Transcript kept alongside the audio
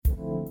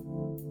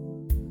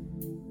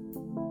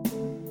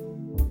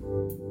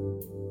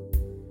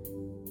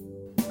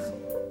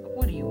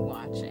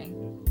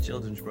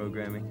children's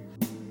programming.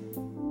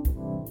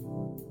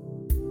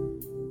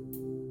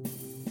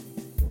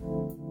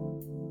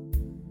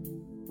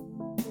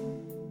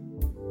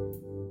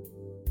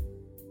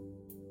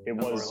 It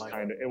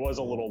was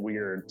a little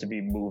weird to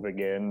be moving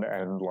in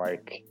and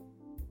like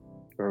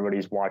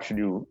everybody's watching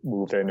you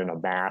move in a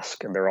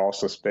mask and they're all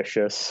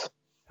suspicious.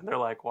 And they're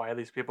like, why are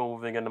these people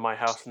moving into my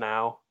house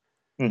now?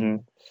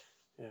 Mm-hmm.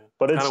 Yeah.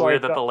 But it's kind of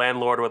weird that the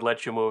landlord would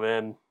let you move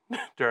in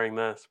during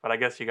this. But I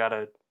guess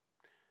there's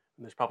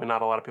probably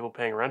not a lot of people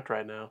paying rent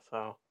right now.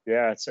 So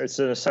yeah, it's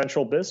an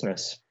essential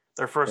business.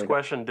 Their first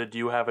question, did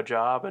you have a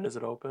job and is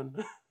it open?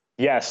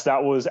 Yes,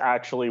 that was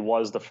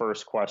the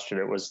first question.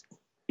 It was,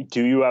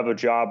 do you have a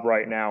job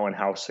right now and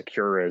how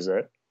secure is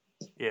it?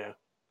 Yeah.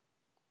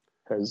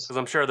 Because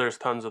I'm sure there's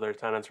tons of their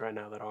tenants right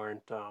now that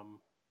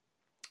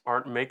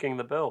aren't making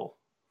the bill.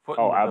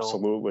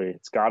 Absolutely.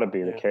 It's got to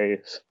be the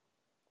case.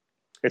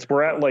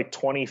 We're at like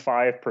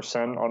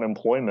 25%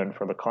 unemployment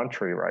for the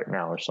country right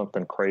now or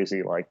something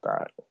crazy like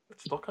that.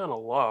 It's still kind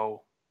of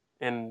low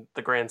in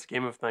the grand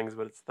scheme of things,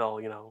 but it's still,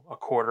 a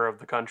quarter of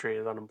the country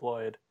is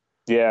unemployed.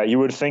 Yeah, you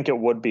would think it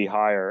would be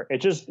higher.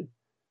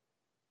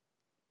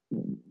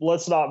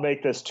 Let's not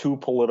make this too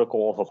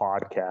political of a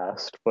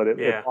podcast, but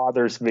it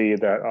bothers me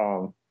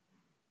that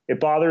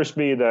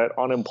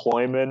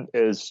unemployment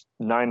is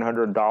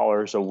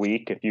 $900 a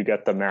week if you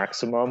get the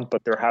maximum,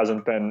 but there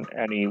hasn't been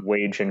any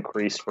wage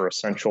increase for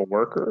essential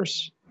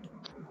workers.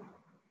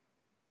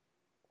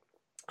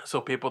 So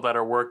people that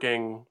are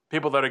getting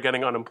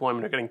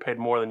unemployment are getting paid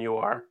more than you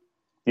are.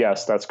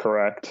 Yes, that's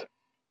correct.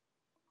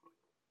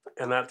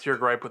 And that's your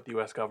gripe with the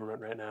U.S.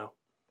 government right now.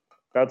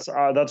 That's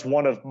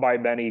one of my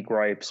many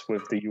gripes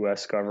with the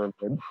U.S. government.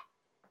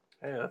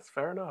 Hey, that's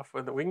fair enough.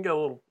 We can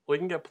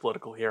get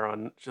political here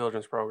on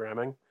children's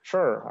programming.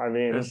 Sure, I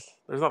mean,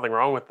 there's nothing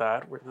wrong with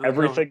that.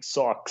 Everything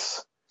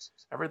sucks.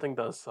 Everything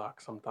does suck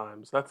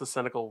sometimes. That's the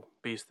cynical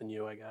beast in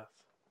you, I guess.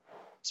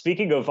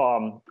 Speaking of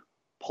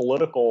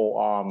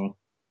political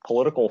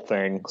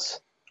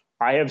things,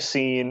 I have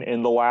seen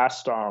in the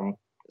last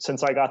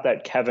since I got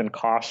that Kevin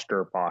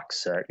Costner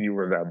box set, you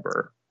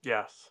remember?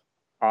 Yes.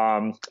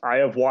 I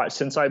have watched,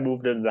 since I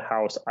moved into the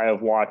house, I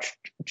have watched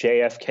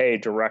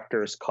JFK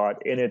Director's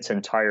Cut in its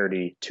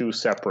entirety 2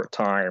 separate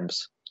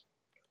times.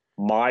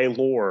 My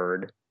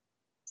Lord,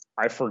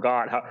 I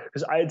forgot how,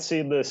 because I had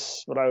seen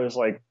this when I was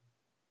like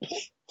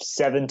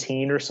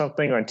 17 or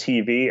something on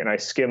TV, and I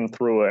skimmed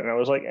through it, and I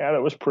was like,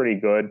 that was pretty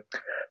good.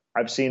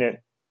 I've seen it a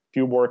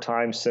few more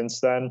times since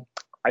then.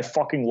 I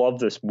fucking love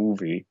this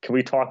movie. Can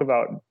we talk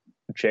about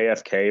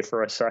JFK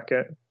for a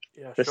second?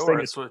 Yeah, sure.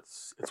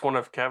 It's one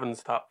of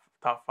Kevin's top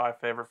 5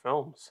 favorite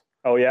films.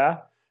 Oh, yeah?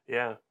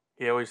 Yeah.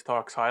 He always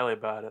talks highly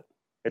about it.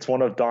 It's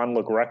one of Don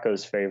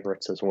LaGreca's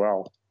favorites as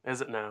well.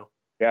 Is it now?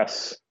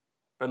 Yes.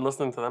 Been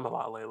listening to them a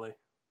lot lately.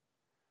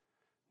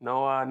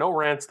 No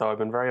rants, though. I've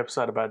been very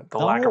upset about the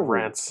lack of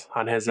rants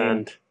on his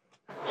end.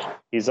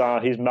 He's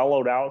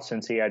mellowed out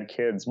since he had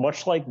kids,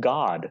 much like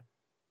God.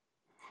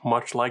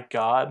 Much like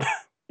God?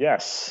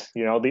 Yes.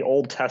 The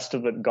Old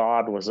Testament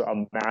God was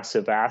a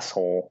massive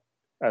asshole.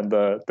 And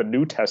the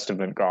New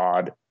Testament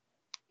God,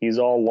 he's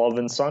all love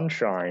and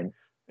sunshine.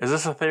 Is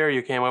this a theory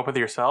you came up with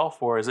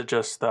yourself, or is it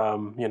just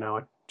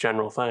a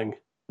general thing?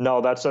 No,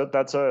 that's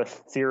a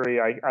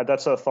theory.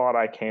 That's a thought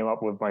I came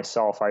up with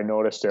myself. I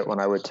noticed it when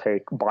I would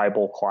take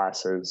Bible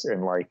classes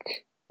in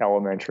like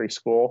elementary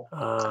school,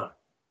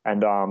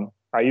 and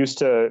I used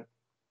to,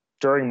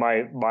 during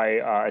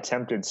my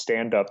attempted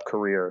stand-up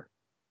career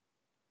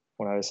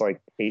when I was like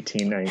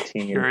 18,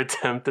 19. Your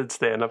attempted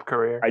stand-up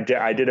career? I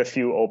did a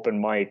few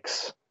open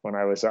mics when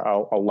I was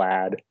a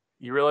lad.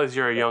 You realize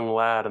you're a young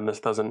lad, and this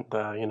doesn't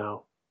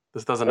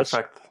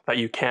affect that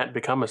you can't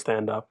become a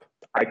stand-up.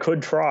 I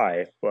could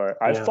try, but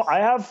I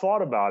have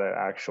thought about it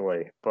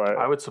actually. But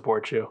I would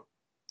support you.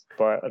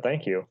 But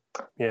thank you.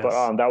 Yes.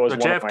 But that was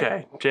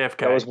JFK.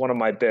 That was one of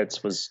my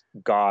bits. Was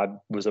God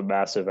was a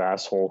massive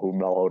asshole who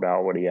mellowed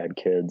out when he had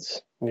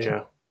kids.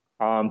 Yeah.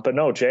 But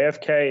no,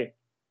 JFK.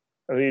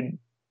 I mean,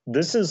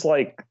 this is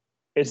like,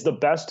 it's the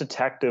best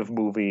detective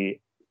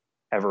movie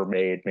ever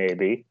made,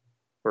 maybe,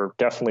 or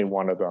definitely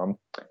one of them.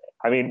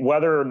 I mean,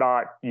 whether or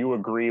not you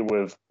agree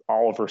with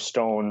Oliver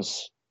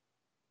Stone's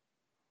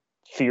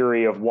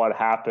theory of what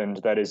happened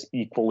that is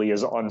equally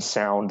as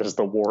unsound as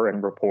the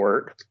Warren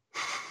Report.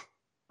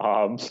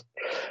 I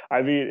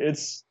mean,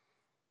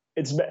 it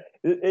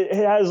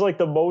has like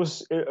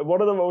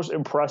one of the most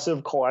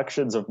impressive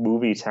collections of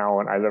movie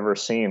talent I've ever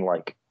seen.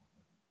 Like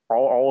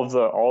all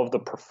of the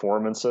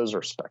performances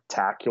are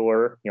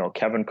spectacular.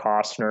 Kevin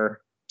Costner,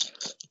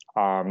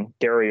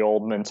 Gary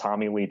Oldman,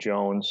 Tommy Lee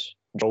Jones,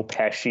 Joe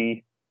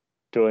Pesci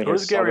doing. Who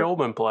does Gary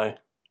Oldman play?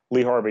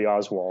 Lee Harvey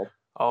Oswald.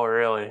 Oh,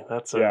 really?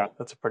 That's a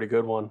pretty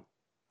good one.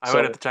 I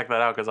might have to check that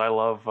out because I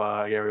love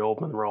Gary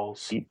Oldman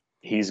roles.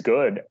 He's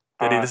good.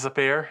 Did he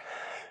disappear?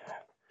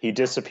 He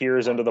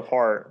disappears into the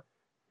part.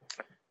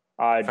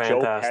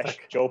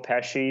 Fantastic. Joe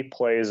Pesci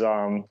plays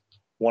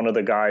one of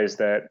the guys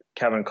that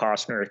Kevin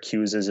Costner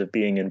accuses of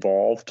being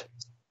involved.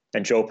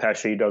 And Joe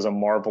Pesci does a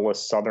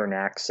marvelous Southern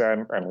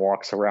accent and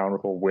walks around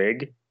with a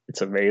wig.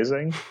 It's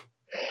amazing.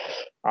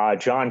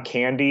 John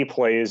Candy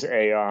plays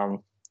a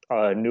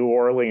New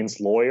Orleans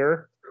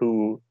lawyer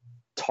who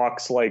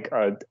talks like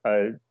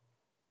a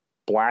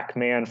black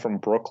man from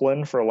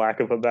Brooklyn, for lack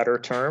of a better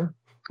term.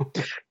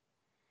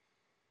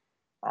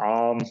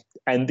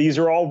 And these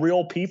are all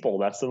real people.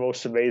 That's the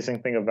most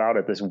amazing thing about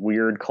it. This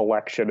weird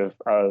collection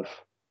of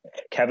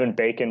Kevin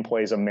Bacon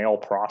plays a male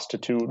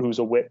prostitute who's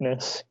a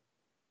witness.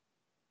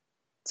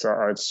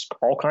 It's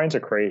all kinds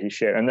of crazy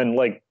shit. And then,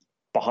 like,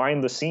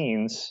 behind the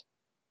scenes,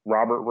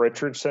 Robert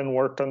Richardson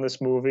worked on this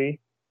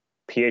movie.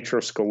 Pietro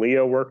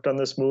Scalia worked on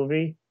this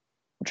movie.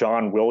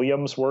 John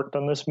Williams worked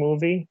on this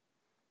movie.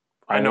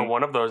 I know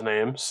one of those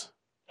names.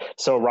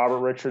 So Robert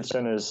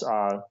Richardson is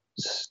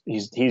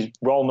he's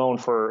well known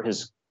for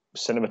his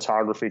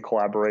cinematography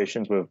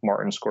collaborations with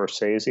Martin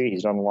Scorsese.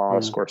 He's done a lot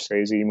of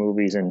Scorsese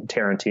movies and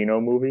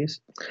Tarantino movies,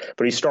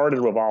 but he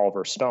started with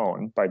Oliver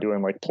Stone by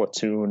doing like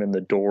Platoon and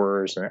The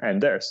Doors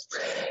and this.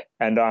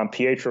 And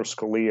Pietro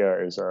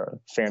Scalia is a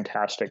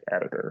fantastic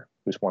editor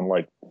who's won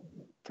like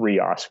 3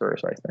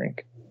 Oscars, I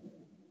think.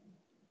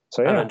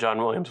 So yeah. And then John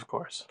Williams, of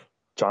course.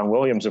 John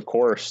Williams, of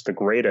course, the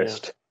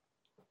greatest. Yeah.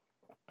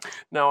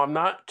 Now, I'm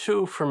not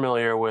too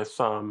familiar with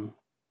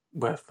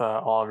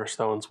Oliver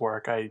Stone's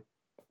work. I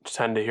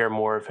tend to hear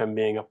more of him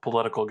being a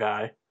political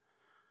guy.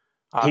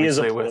 He is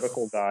a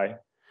political guy.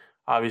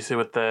 Obviously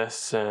with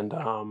this and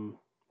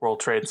World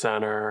Trade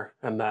Center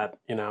and that,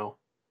 you know.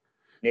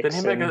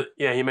 Nixon. Didn't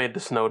he he made the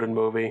Snowden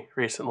movie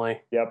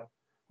recently. Yep.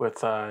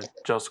 With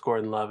Joseph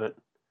Gordon-Levitt.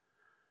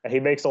 He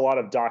makes a lot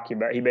of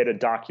he made a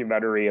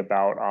documentary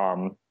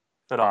about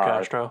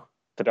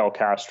Fidel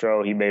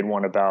Castro. He made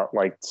one about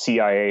like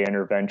CIA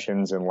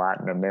interventions in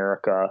Latin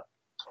America.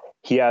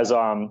 He has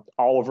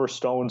Oliver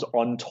Stone's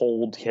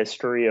Untold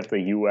History of the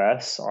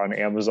U.S. on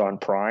Amazon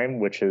Prime,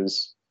 which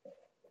is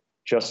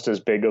just as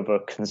big of a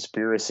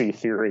conspiracy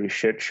theory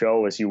shit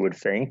show as you would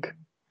think.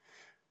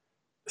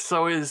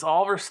 So is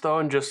Oliver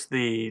Stone just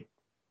the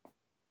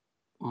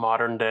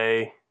modern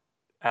day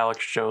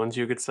Alex Jones,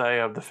 you could say,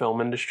 of the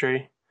film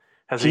industry?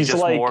 Has he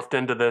just morphed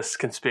into this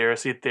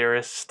conspiracy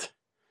theorist?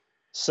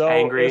 So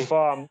angry?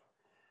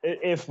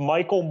 If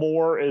Michael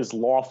Moore is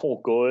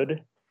lawful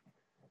good,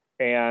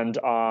 and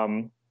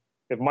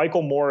if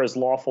Michael Moore is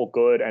lawful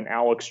good and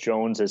Alex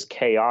Jones is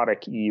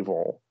chaotic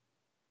evil,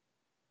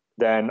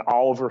 then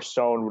Oliver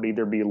Stone would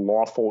either be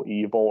lawful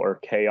evil or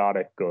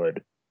chaotic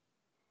good.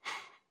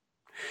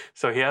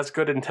 So he has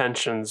good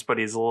intentions, but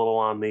he's a little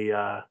on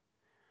the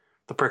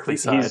prickly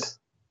side.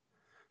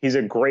 He's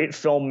a great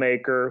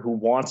filmmaker who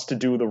wants to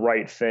do the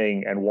right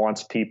thing and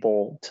wants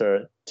people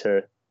to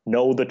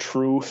know the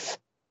truth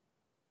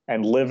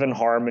and live in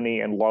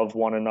harmony and love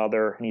one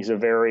another. And he's a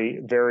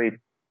very, very,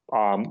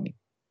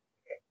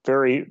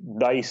 very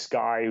nice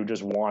guy who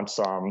just wants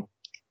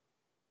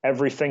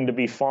everything to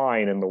be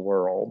fine in the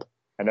world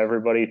and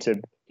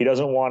he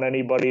doesn't want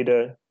anybody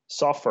to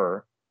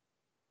suffer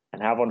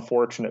and have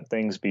unfortunate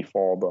things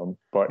befall them.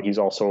 But he's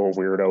also a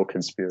weirdo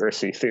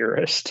conspiracy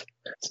theorist.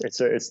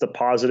 It's the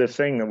positive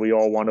thing that we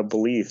all want to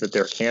believe, that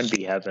there can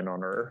be heaven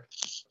on earth.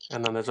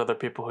 And then there's other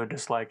people who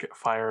just like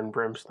fire and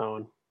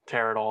brimstone,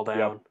 tear it all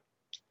down.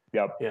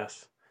 Yep.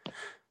 Yes.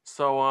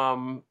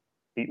 So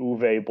the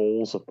Uwe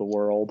Bolls of the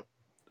world.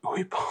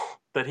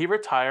 Did he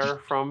retire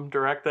from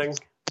directing?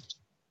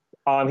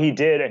 He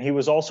did, and he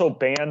was also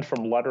banned from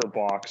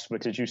Letterboxd, but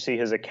did you see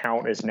his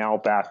account is now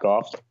back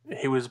up?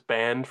 He was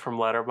banned from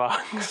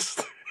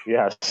Letterboxd?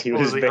 Yes, he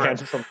was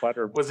banned from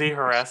Letterboxd. Was he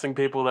harassing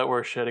people that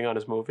were shitting on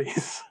his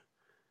movies?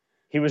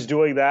 He was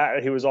doing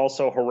that. He was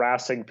also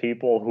harassing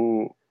people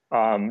who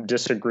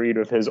disagreed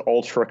with his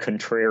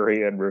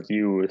ultra-contrarian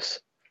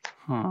reviews.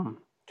 Can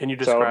you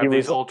describe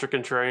these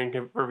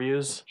ultra-contrarian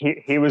reviews?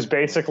 He was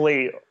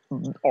basically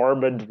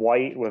Armand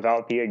White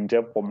without being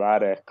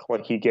diplomatic.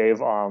 Like he gave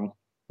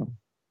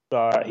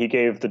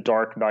The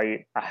Dark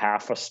Knight a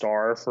 0.5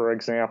 star, for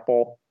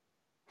example,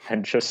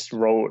 and just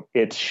wrote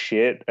 "it's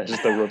shit" as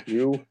the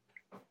review.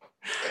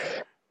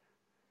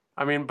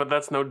 I mean, but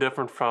that's no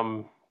different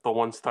from the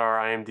 1-star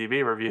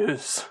IMDb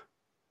reviews.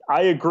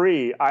 I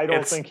agree. I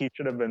don't think he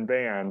should have been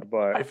banned,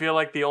 but I feel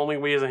like the only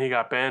reason he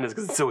got banned is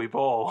because it's Uwe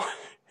Boll.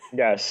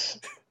 Yes,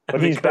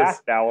 but he's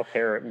back now.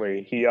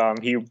 Apparently, he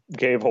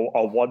gave a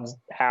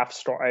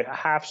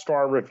 0.5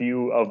 star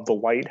review of The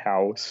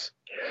Lighthouse.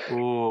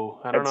 Ooh,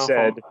 I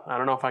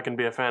don't know if I can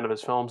be a fan of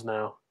his films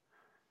now.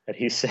 And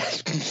he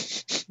said,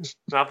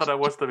 not that I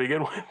was to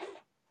begin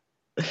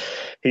with.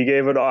 He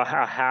gave it a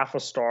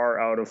 0.5 star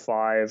out of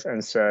 5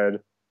 and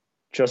said,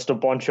 "Just a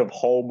bunch of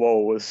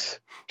hobos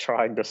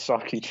trying to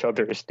suck each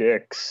other's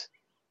dicks.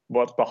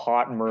 But the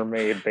hot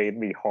mermaid made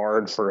me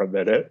hard for a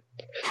minute."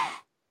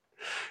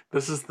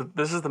 This is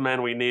the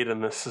man we need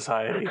in this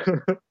society.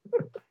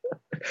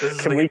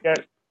 Can we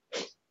get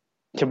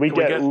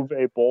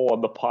Uwe Boll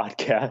on the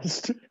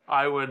podcast?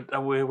 I would.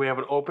 We have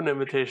an open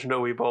invitation to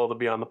Uwe Boll to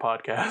be on the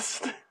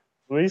podcast.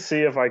 Let me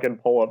see if I can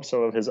pull up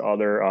some of his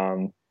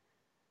other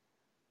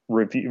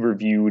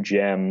review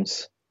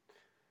gems.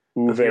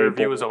 Does he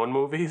review his own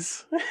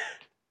movies?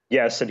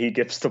 Yes, and he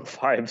gives them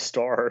 5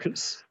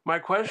 stars. My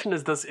question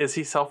is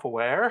he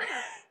self-aware?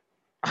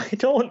 I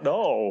don't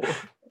know.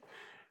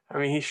 I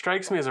mean, he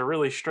strikes me as a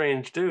really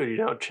strange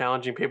dude,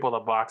 challenging people to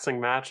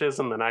boxing matches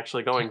and then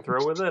actually going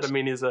through with it. I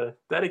mean, he's a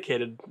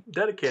dedicated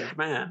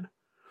man.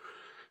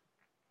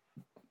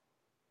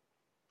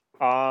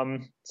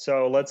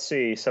 So let's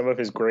see some of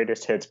his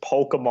greatest hits.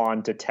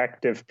 Pokemon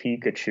Detective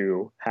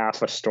Pikachu,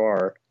 0.5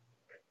 star.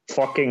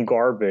 Fucking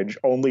garbage.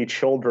 Only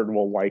children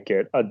will like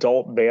it.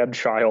 Adult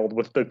man-child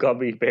with the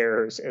gummy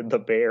bears and the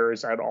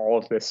bears and all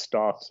of this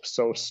stuff.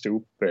 So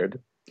stupid.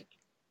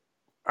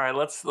 All right,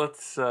 let's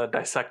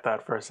dissect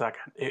that for a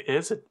second. It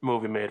is a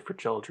movie made for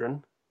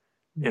children.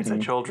 It's a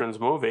children's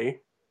movie.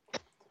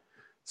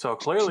 So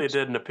clearly it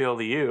didn't appeal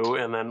to you,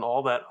 and then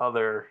all that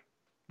other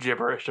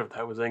gibberish, if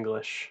that was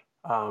English,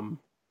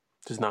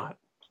 does not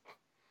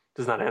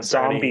answer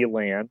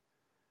Zombieland.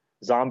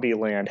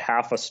 Zombieland,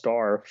 0.5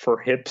 star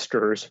for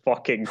hipsters.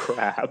 Fucking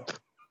crap.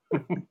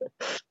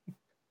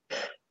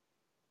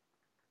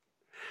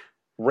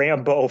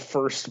 Rambo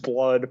First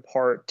Blood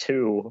Part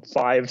 2,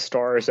 5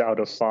 stars out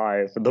of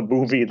 5. The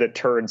movie that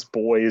turns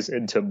boys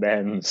into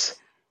men's.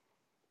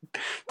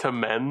 To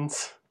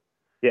men's?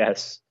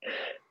 Yes.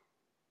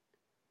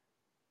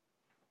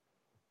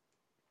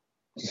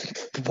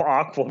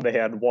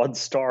 Aquaman, 1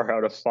 star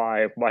out of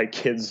 5. My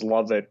kids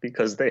love it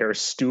because they are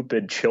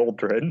stupid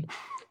children.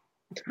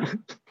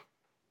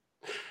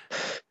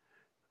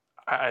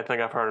 I think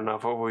I've heard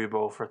enough of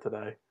Weeble for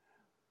today.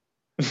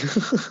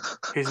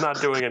 He's not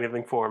doing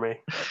anything for me.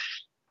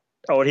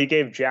 Oh, and he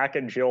gave Jack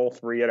and Jill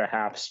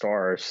 3.5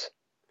 stars.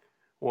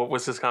 What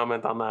was his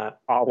comment on that?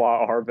 A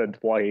la Armand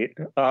White.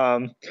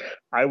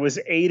 I was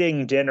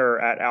eating dinner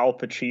at Al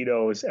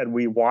Pacino's and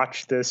we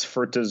watched this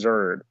for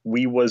dessert.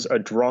 We was a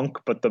drunk,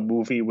 but the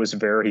movie was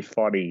very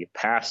funny.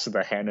 Pass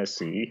the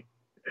Hennessy.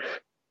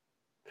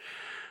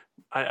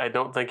 I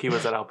don't think he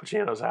was at Al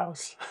Pacino's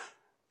house.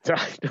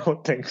 I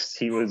don't think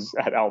he was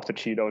at Al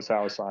Pacino's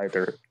house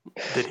either.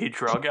 Did he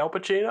drug Al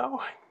Pacino?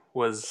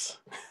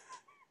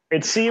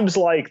 It seems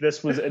like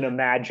this was an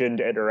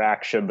imagined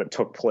interaction that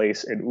took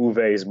place in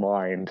Uwe's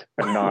mind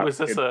and not was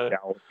this in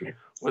reality.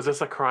 Was this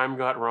a crime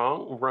gone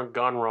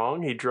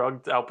wrong? He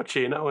drugged Al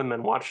Pacino and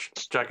then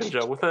watched Jack and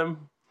Jill with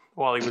him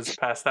while he was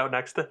passed out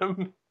next to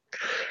him?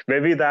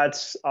 Maybe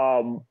that's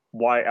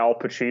why Al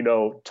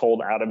Pacino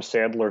told Adam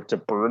Sandler to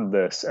burn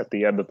this at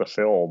the end of the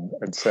film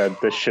and said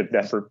this should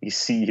never be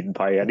seen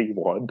by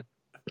anyone.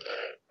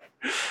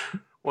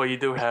 Well, you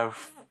do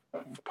have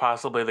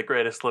possibly the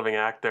greatest living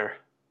actor.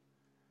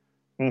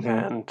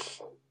 Mm-hmm.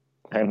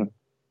 And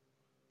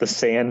the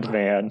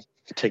Sandman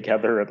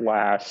together at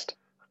last.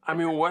 I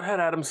mean, what had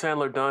Adam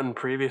Sandler done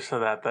previous to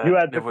that? You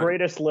had the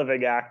greatest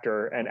living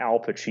actor and Al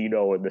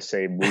Pacino in the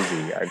same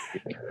movie.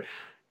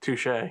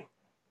 Touche.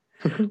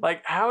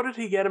 Like, how did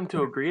he get him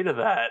to agree to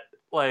that?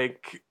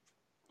 Like,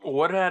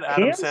 what had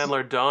Adam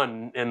Sandler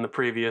done in the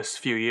previous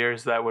few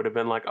years that would have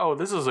been like, oh,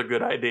 this is a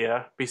good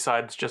idea,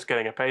 besides just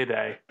getting a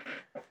payday?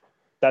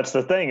 That's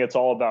the thing. It's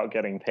all about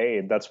getting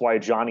paid. That's why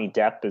Johnny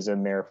Depp is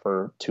in there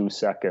for 2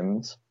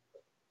 seconds.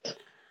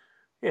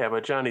 Yeah,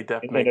 but Johnny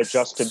Depp makes a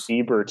Justin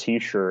Bieber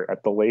t-shirt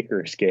at the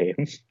Lakers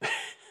game.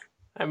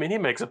 I mean, he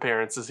makes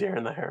appearances here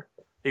and there.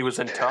 He was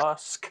in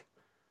Tusk.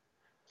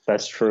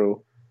 That's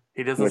true.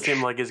 He doesn't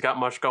seem like he's got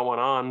much going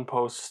on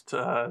post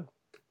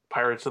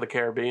Pirates of the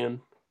Caribbean.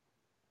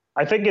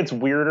 I think it's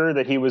weirder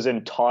that he was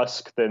in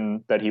Tusk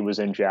than that he was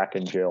in Jack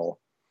and Jill.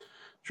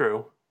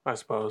 True, I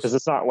suppose. Because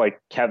it's not like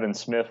Kevin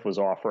Smith was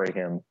offering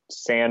him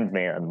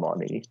Sandman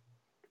money.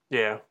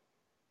 Yeah.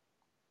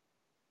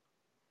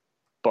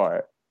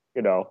 But,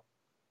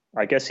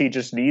 I guess he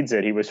just needs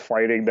it. He was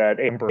fighting that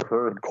Amber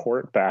Heard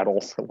court battle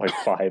for like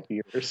 5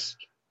 years.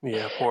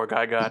 Yeah, poor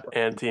guy got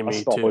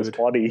anti-Me-too'd.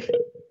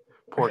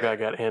 Poor guy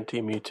got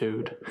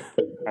anti-Me-too'd.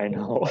 I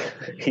know.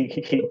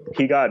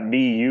 He got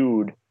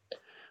me-you'd.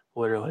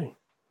 Literally.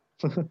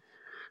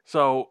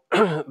 So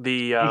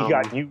he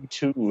got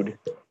you-too'd.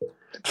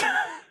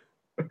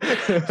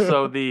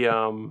 So the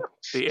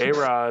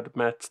A-Rod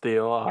Mets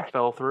deal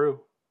fell through.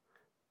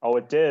 Oh,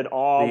 it did.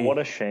 Oh, what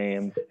a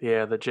shame.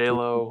 Yeah, the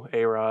J-Lo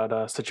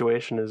A-Rod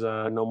situation is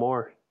no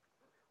more.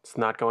 It's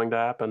not going to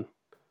happen.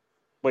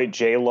 Wait,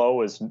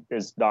 J-Lo is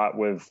not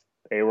with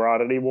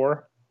A-Rod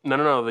anymore?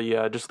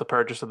 No. Just the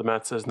purchase of the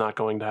Mets is not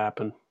going to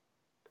happen.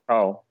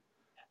 Oh.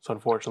 So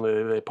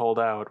unfortunately, they pulled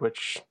out,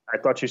 which... I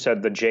thought you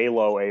said the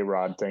J-Lo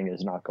A-Rod thing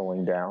is not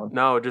going down.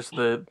 No, just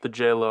the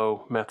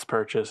J-Lo Mets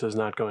purchase is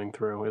not going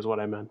through, is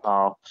what I meant.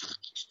 Oh.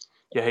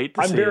 You hate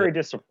to see it. I'm very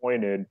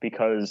disappointed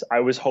because I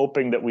was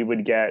hoping that we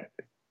would get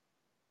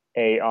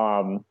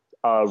a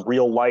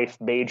real-life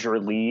major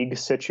league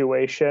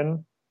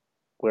situation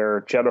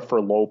where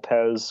Jennifer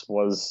Lopez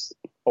was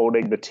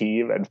owning the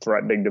team and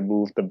threatening to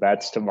move the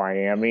Mets to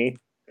Miami.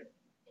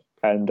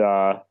 And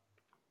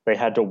they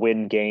had to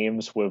win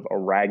games with a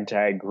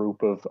ragtag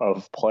group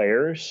of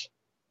players.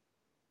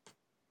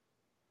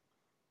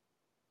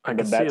 I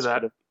can see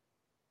that.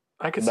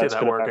 I can see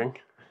that working.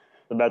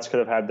 The Mets could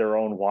have had their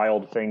own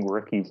wild thing,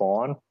 Ricky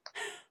Vaughn.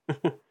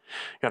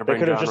 Got to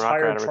bring John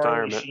Rocker out of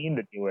retirement. Charlie Sheen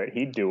to do it.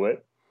 He'd do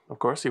it. Of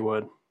course he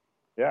would.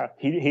 Yeah,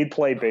 he'd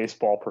play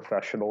baseball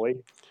professionally.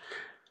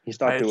 He's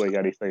not doing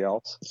anything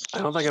else. I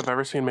don't think I've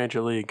ever seen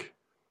Major League.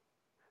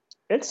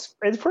 It's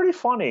pretty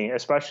funny,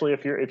 especially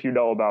if you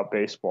know about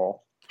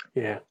baseball.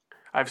 Yeah.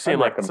 I've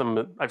seen some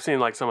of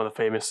the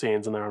famous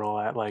scenes in there and all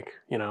that, like,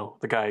 you know,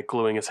 the guy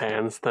gluing his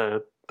hands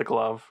to the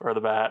glove or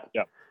the bat.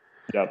 Yep.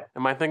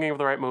 Am I thinking of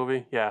the right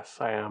movie? Yes,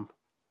 I am.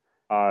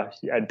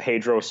 And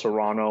Pedro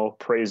Serrano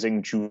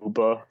praising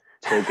Juba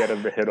to get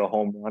him to hit a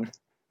home run.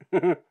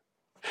 And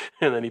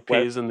then he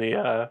pees in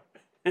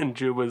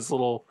Juba's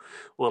little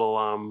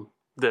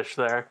dish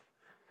there.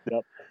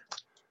 Yep.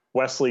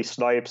 Wesley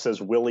Snipes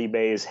as Willie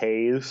Mays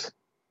Hayes.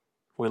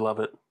 We love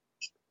it.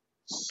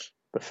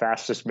 The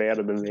fastest man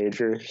in the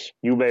majors.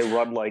 You may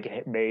run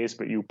like Mays,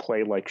 but you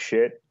play like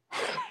shit.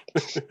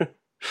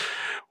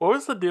 What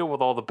was the deal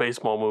with all the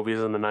baseball movies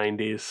in the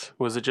 90s?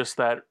 Was it just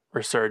that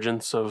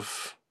resurgence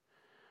of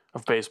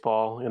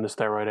baseball in the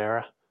steroid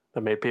era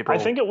that made people? I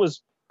think it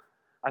was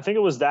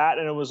that,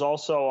 and it was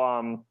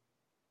also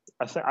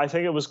I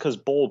think it was because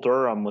Bull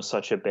Durham was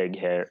such a big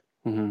hit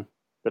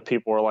that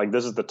people were like,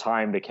 "This is the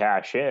time to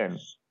cash in."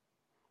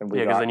 And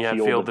because then you had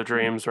Field of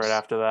Dreams right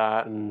after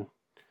that, and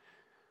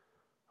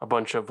a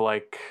bunch of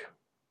like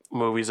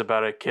movies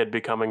about a kid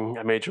becoming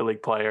a major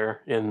league player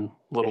in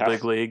Little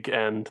Big League,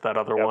 and that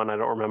other one I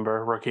don't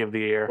remember, Rookie of the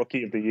Year,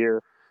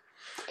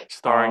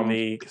 starring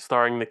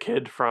the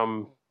kid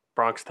from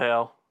Bronx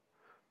Tale,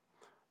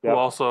 who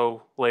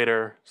also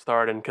later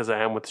starred in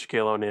Kazam with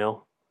Shaquille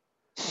O'Neal,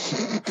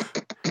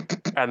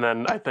 and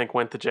then I think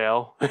went to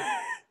jail.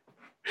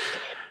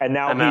 And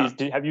now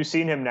have you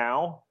seen him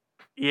now?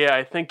 Yeah,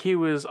 I think he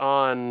was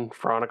on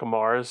Veronica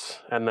Mars,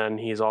 and then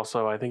he's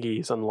also, I think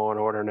he's on Law and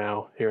Order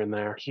now, here and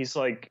there. He's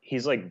like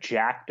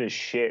jacked as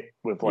shit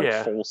with like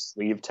full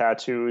sleeve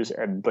tattoos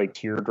and like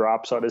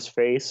teardrops on his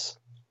face.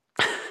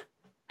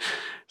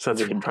 So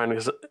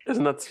that's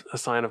isn't that a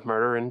sign of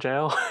murder in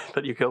jail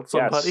that you killed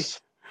somebody?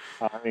 Yes.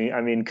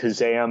 I mean,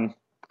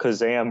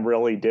 Kazam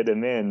really did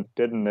him in,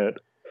 didn't it?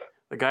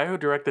 The guy who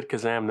directed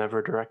Kazam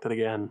never directed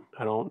again.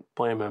 I don't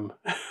blame him.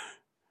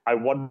 I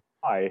wonder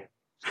why.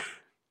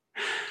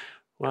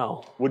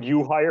 Well, would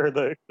you hire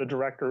the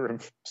director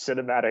of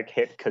cinematic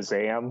hit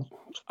Kazam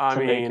to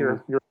make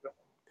your film?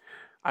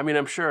 I mean,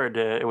 I'm sure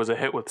it was a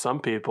hit with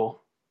some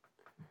people.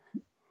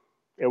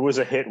 It was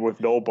a hit with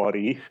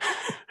nobody.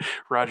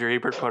 Roger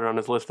Ebert put it on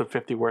his list of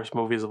 50 worst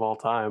movies of all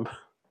time.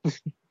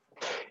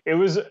 It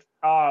was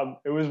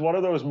one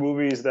of those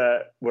movies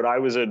that when I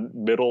was in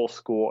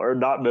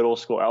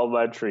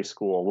elementary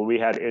school, when we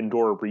had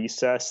indoor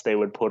recess, they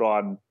would put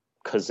on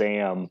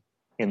Kazam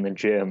in the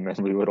gym and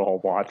we would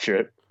all watch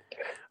it.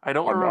 I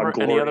don't remember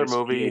any other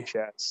movie.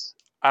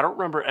 I don't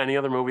remember any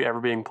other movie ever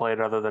being played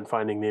other than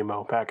Finding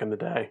Nemo back in the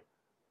day.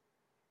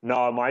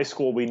 No, in my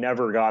school, we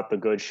never got the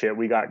good shit.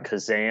 We got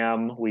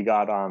Kazam. We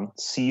got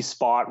C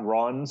Spot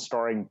Run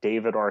starring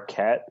David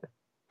Arquette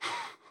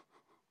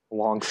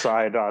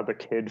alongside the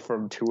kid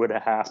from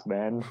 2.5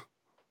 Men.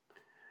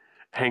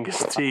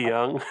 Angus T.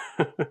 Young.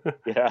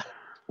 Yeah.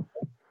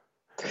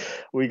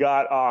 We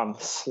got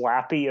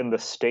Slappy and the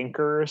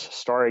Stinkers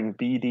starring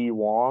B.D.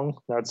 Wong.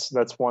 That's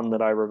one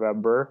that I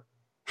remember.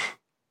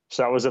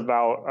 So that was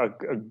about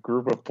a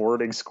group of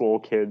boarding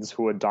school kids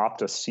who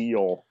adopt a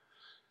seal.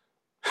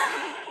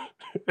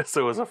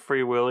 So it was a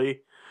Free Willy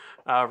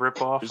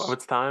ripoff of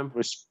its time? It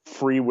was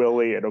Free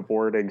Willy in a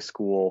boarding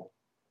school.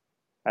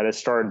 And it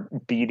starred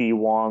B.D.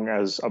 Wong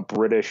as a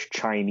British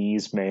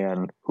Chinese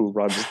man who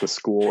runs the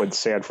school in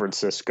San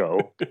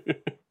Francisco.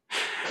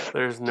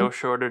 There's no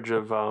shortage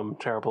of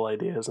terrible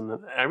ideas, and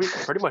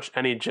pretty much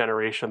any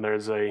generation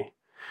there's a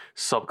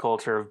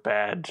subculture of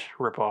bad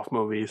ripoff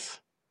movies.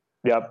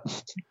 Yep.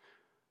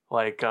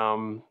 Like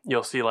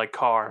you'll see like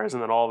Cars,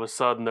 and then all of a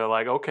sudden they're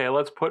like, okay,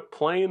 let's put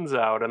planes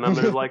out, and then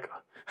there's like,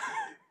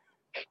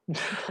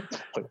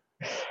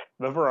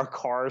 remember A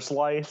Car's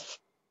Life?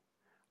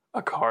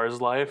 A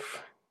Car's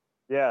Life.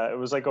 Yeah, it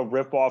was like a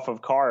ripoff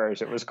of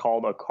Cars. It was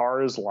called A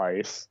Car's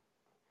Life.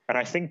 And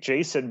I think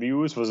Jason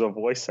Mewes was a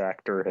voice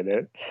actor in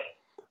it.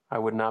 I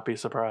would not be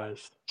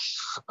surprised.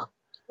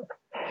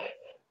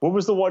 What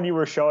was the one you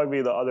were showing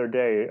me the other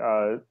day?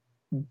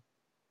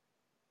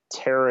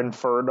 Terra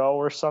Inferno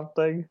or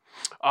something?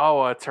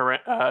 Oh,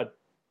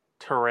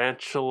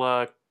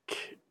 Tarantula.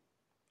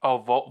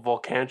 Oh,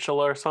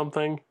 Volcantula or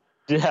something?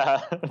 Yeah.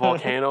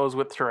 Volcanoes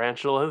with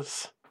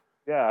tarantulas?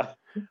 Yeah.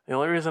 The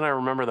only reason I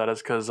remember that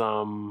is because,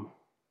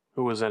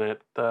 who was in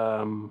it?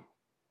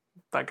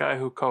 That guy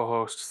who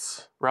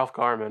co-hosts Ralph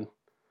Garman,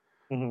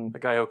 the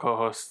guy who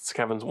co-hosts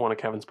one of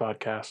Kevin's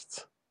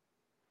podcasts.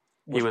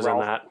 He was Ralph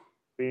in that.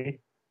 Movie?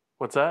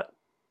 What's that?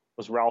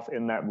 Was Ralph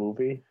in that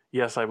movie?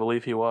 Yes, I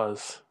believe he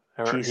was.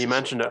 He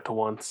mentioned it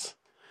once.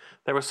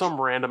 There was some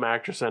random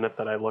actress in it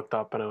that I looked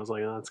up and I was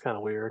like, oh, that's kind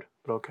of weird,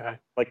 but okay.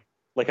 Like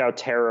how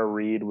Tara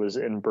Reid was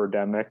in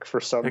Birdemic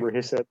for some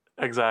reason.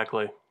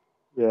 Exactly.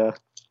 Yeah.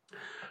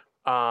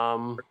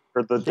 Or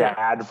the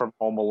dad from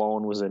Home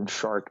Alone was in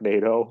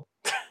Sharknado.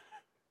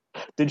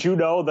 Did you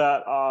know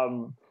that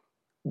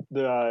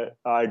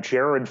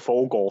Jared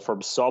Fogle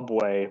from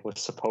Subway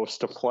was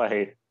supposed to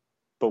play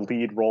the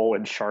lead role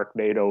in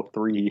Sharknado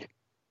 3.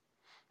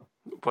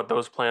 But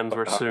those plans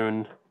were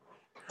soon...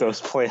 Those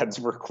plans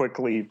were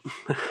quickly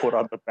put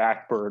on the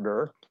back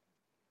burner.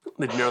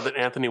 Did you know that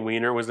Anthony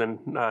Weiner was in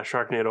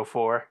Sharknado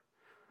 4?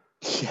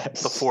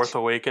 Yes. The Fourth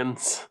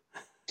Awakens.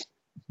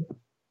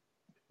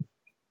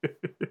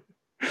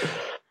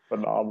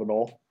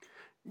 Phenomenal.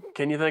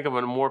 Can you think of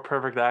a more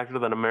perfect actor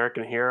than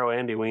American hero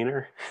Andy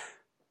Weiner?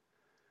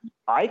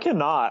 I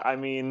cannot. I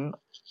mean,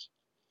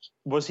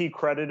 was he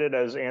credited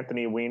as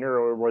Anthony Weiner,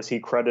 or was he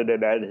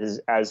credited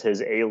as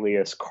his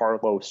alias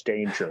Carlos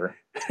Danger?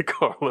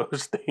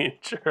 Carlos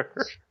Danger.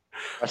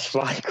 That's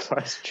my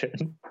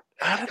question.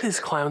 How did these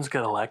clowns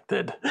get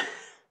elected?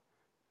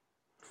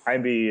 I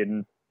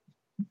mean,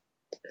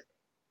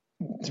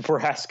 we're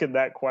asking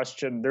that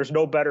question. There's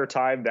no better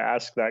time to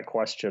ask that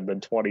question than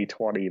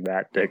 2020,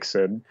 Matt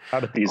Dixon. How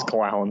did these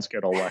clowns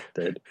get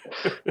elected?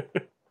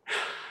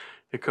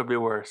 It could be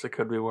worse. It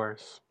could be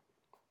worse.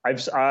 I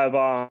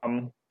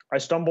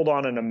stumbled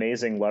on an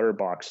amazing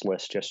Letterboxd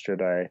list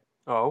yesterday.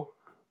 Oh.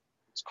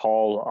 It's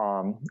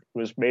called, it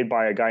was made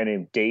by a guy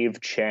named Dave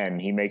Chen.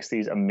 He makes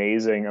these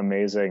amazing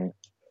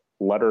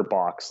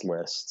Letterboxd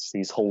lists,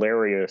 these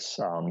hilarious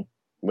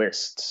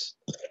lists.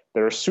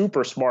 They're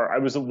super smart.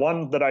 The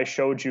one that I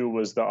showed you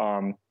was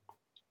the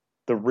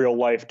real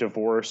life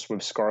divorce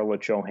with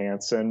Scarlett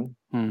Johansson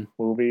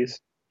movies.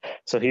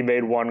 So he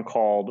made one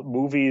called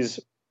movies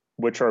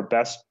which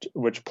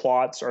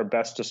plots are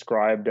best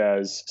described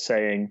as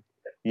saying,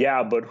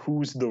 yeah, but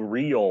who's the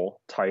real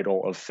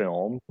title of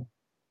film?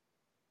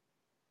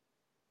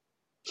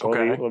 So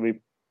okay. Let me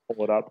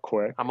pull it up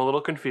quick. I'm a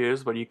little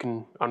confused, but you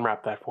can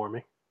unwrap that for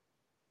me.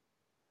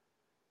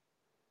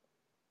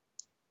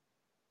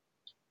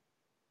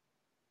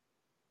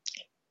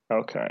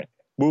 Okay.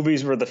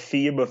 Movies where the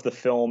theme of the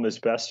film is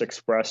best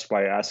expressed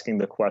by asking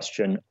the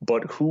question,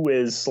 but who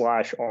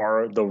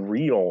is/are the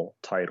real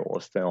title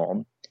of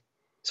film?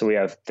 So we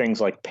have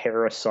things like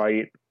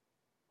Parasite.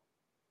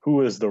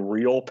 Who is the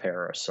real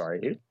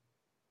Parasite?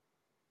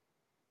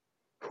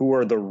 Who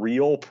are the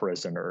real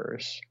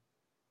prisoners?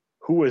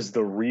 Who is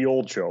the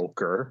real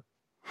Joker?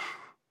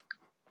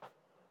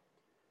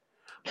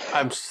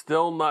 I'm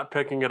still not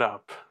picking it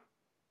up.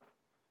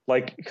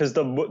 Like, because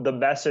the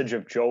message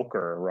of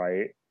Joker,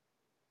 right,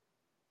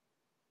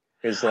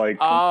 is like...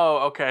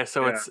 Oh, okay.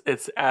 So yeah.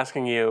 It's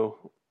asking you,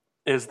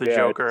 is the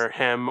Joker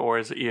him or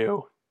is it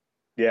you?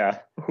 Yeah.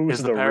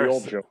 Who's the real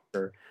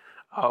Joker?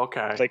 Oh,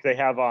 okay. It's like they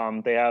have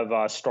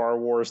Star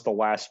Wars: The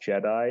Last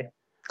Jedi.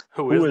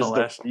 Who is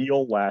the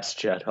real Last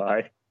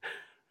Jedi?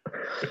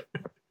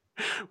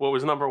 What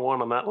was number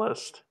one on that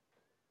list?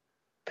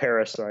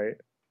 Parasite.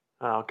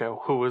 Oh, okay.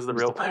 Who was the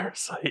real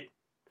Parasite?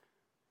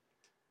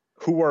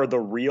 Who are the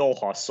real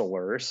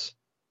hustlers?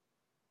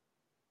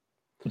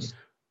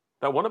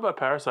 That one about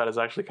Parasite is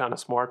actually kind of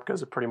smart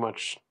because it pretty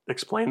much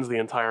explains the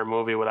entire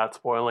movie without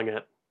spoiling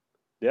it.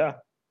 Yeah.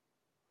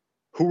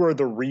 Who are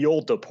the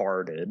real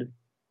departed?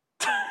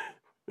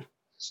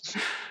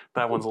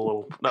 That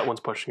one's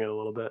pushing it a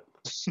little bit.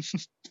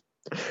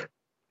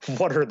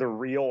 What are the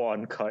real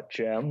uncut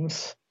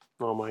gems?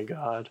 Oh my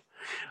god.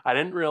 I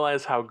didn't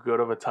realize how good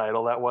of a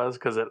title that was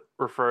because it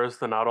refers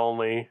to not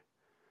only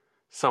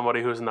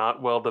somebody who's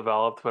not well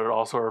developed, but it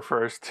also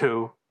refers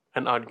to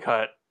an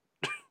uncut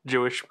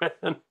Jewish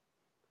man.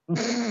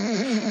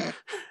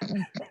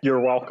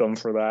 You're welcome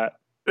for that.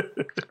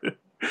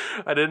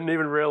 I didn't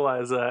even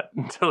realize that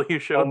until you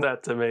showed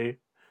that to me.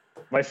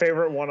 My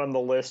favorite one on the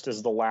list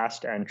is the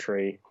last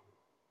entry.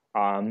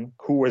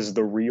 Who is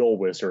the real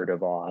Wizard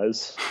of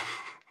Oz?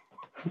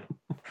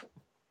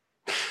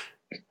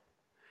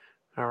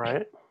 All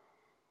right.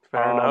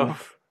 Fair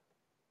enough.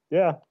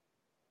 Yeah.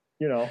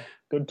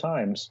 Good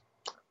times.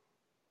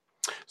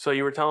 So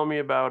you were telling me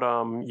about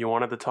you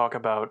wanted to talk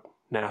about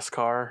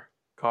NASCAR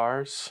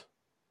cars?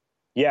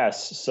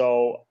 Yes.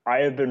 So I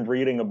have been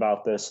reading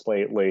about this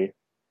lately.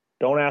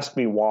 Don't ask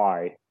me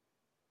why,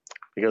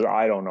 because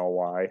I don't know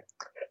why.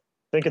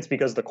 I think it's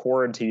because the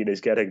quarantine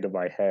is getting to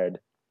my head.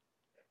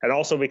 And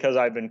also because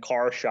I've been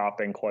car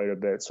shopping quite a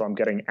bit, so I'm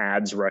getting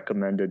ads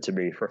recommended to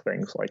me for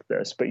things like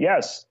this. But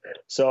yes,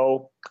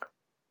 so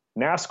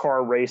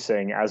NASCAR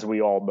racing, as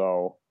we all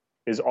know,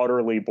 is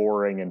utterly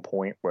boring and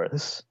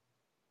pointless.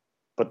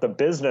 But the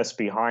business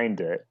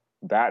behind it,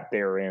 that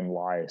therein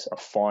lies a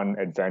fun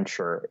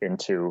adventure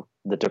into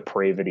the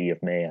depravity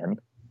of man.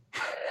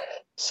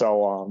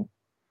 So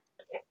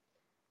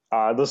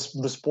the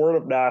sport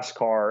of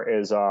NASCAR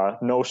is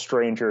no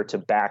stranger to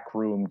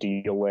backroom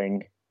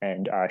dealing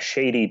and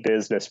shady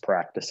business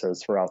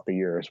practices throughout the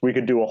years. We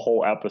could do a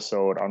whole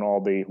episode on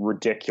all the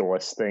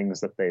ridiculous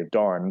things that they've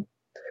done.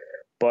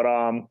 But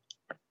I'm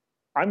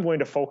going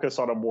to focus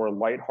on a more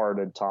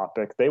lighthearted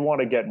topic. They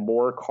want to get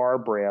more car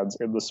brands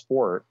in the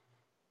sport.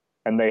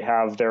 And they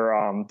have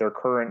their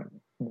current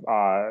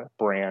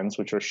brands,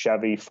 which are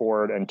Chevy,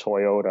 Ford, and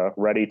Toyota,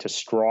 ready to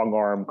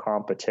strong-arm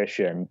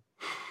competition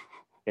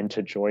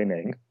into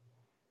joining.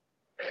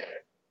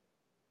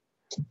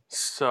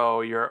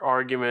 So your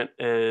argument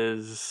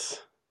is...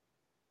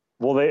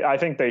 Well, I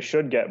think they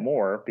should get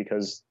more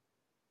because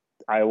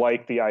I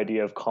like the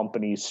idea of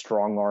companies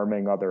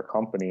strong-arming other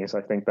companies.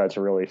 I think that's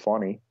really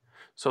funny.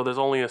 So there's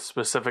only a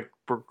specific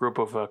group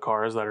of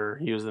cars that are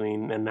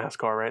using in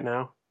NASCAR right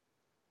now?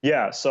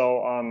 Yeah,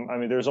 so I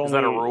mean, there's only... Is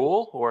that a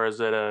rule, or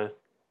is it a...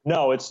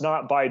 No, it's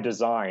not by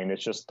design.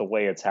 It's just the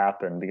way it's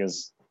happened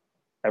because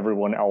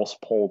everyone else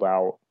pulled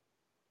out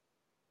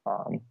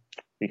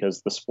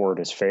because the sport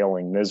is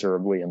failing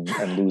miserably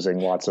and losing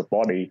lots of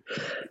money.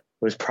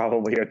 It was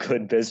probably a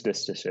good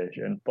business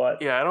decision.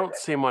 But yeah, I don't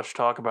see much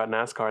talk about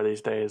NASCAR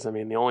these days. I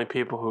mean, the only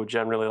people who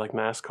generally like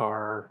NASCAR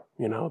are,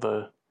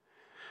 the...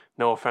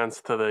 No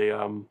offense to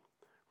the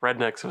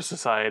rednecks of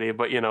society,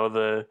 but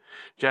the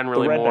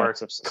generally more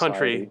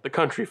the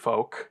country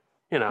folk.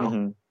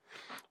 Mm-hmm.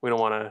 We don't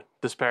want to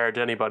disparage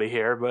anybody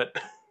here, but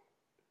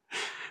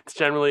it's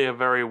generally a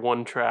very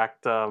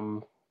one-tracked,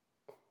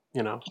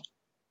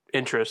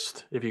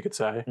 interest, if you could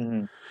say.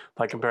 Mm-hmm.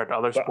 Like compared to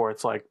other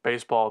sports, like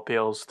baseball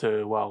appeals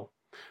to, well,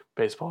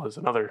 baseball is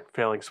another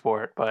failing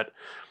sport, but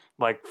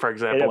like for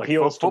example, it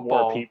appeals to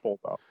more people,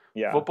 though.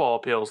 Yeah, football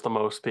appeals to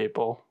most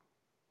people.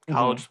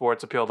 College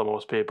sports appeal to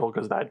most people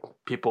because that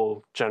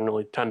people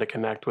generally tend to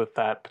connect with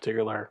that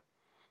particular,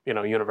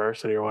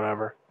 university or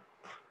whatever.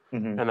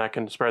 Mm-hmm. And that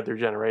can spread through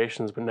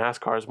generations. But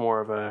NASCAR is more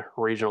of a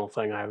regional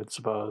thing, I would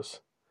suppose,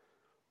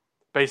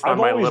 based on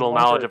my little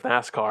knowledge of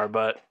NASCAR.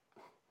 But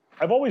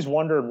I've always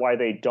wondered why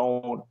they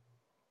don't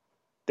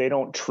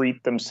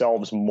treat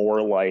themselves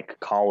more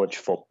like college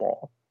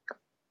football.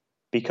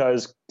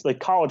 Because like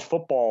college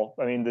football,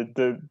 I mean,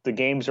 the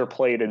games are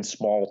played in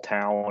small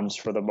towns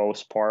for the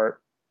most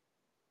part.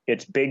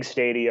 It's big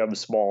stadium,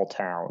 small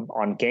town.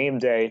 On game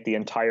day, the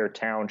entire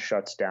town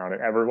shuts down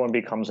and everyone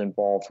becomes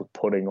involved with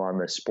putting on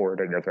this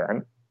sporting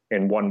event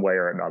in one way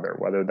or another,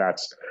 whether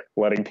that's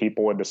letting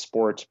people into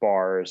sports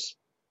bars,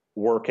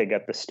 working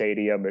at the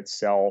stadium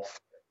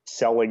itself,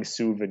 selling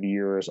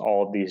souvenirs,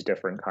 all of these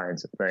different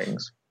kinds of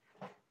things.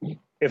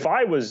 If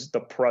I was the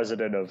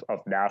president of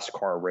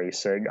NASCAR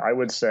racing, I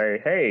would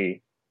say,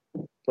 hey,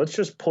 let's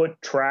just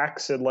put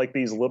tracks in like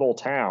these little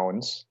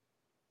towns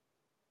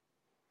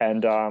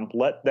and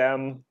let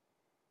them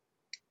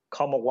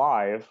come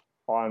alive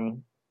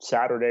on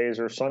Saturdays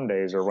or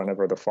Sundays or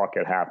whenever the fuck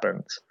it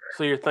happens.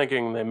 So you're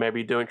thinking they may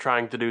be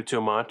trying to do too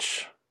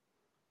much?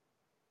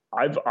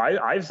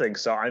 I think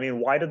so. I mean,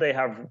 why do they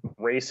have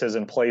races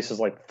in places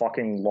like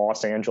fucking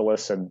Los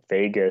Angeles and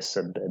Vegas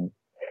and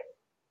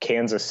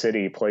Kansas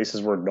City,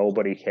 places where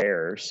nobody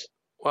cares?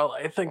 Well,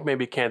 I think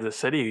maybe Kansas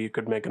City you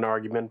could make an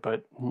argument,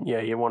 but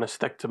yeah, you want to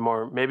stick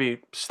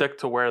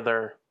to where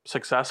they're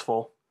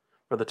successful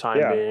for the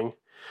time being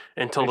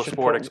until the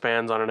sport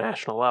expands on a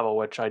national level,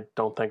 which I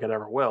don't think it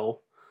ever will.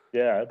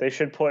 Yeah, they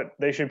should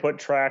put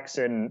tracks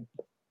in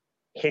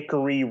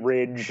Hickory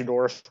Ridge,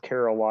 North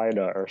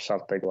Carolina or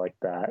something like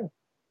that.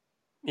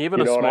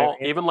 Even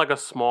even like a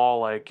small,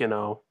 like,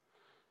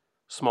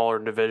 smaller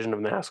division of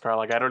NASCAR.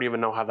 Like, I don't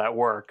even know how that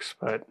works,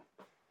 but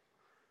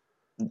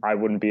I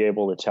wouldn't be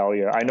able to tell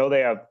you. I know they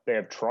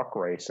have truck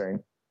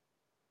racing,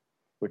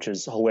 which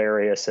is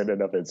hilarious in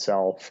and of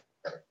itself.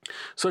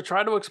 So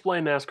try to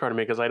explain NASCAR to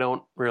me because I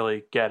don't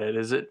really get it.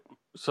 Is it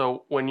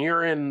so when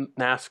you're in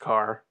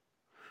NASCAR,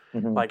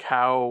 like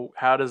how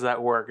does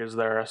that work? Is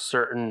there a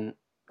certain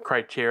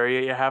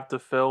criteria you have to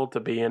fill to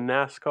be in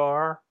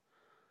NASCAR?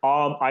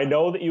 I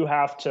know that you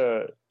have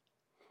to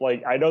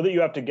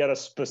get a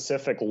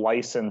specific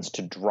license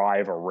to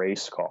drive a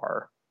race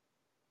car.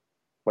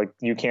 Like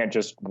you can't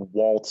just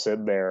waltz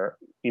in there,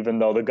 even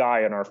though the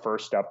guy in our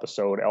first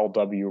episode,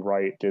 L.W.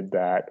 Wright, did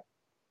that.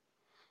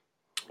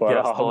 But,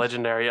 yes, the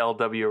legendary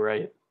L.W.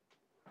 Wright.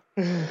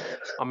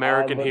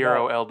 American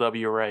hero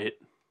L.W. Wright.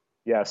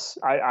 Yes,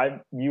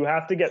 you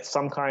have to get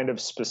some kind of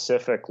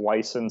specific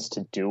license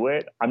to do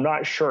it. I'm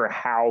not sure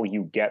how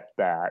you get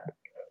that,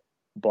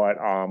 but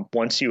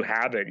once you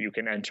have it, you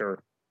can enter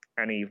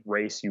any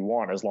race you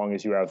want as long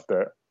as you have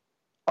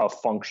a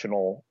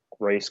functional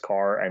race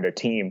car and a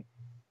team.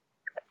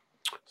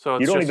 So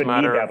it's you don't even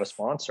need to have a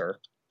sponsor.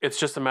 It's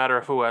just a matter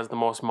of who has the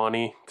most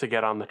money to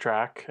get on the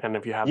track, and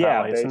if you have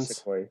that license. Yeah,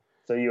 basically.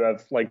 So you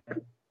have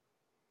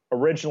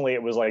originally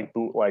it was like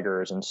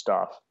bootleggers and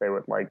stuff. They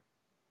would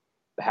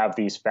have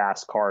these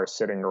fast cars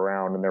sitting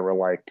around, and they were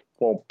like,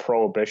 "Well,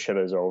 prohibition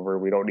is over.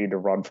 We don't need to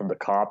run from the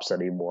cops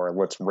anymore.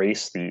 Let's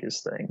race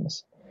these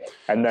things."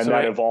 And then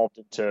that evolved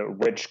into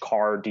rich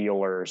car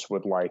dealers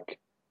would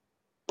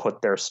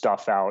put their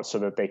stuff out so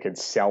that they could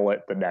sell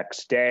it the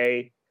next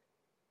day.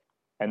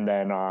 And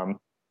then,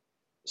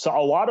 so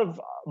a lot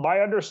of my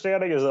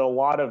understanding is that a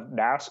lot of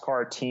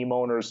NASCAR team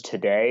owners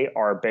today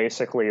are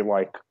basically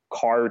like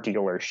car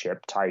dealership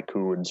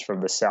tycoons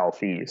from the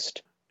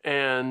Southeast.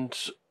 And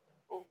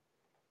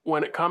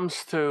when it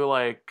comes to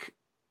like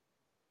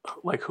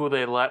who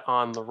they let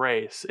on the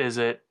race, is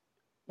it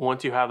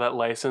once you have that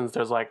license,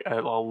 there's like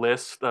a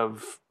list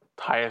of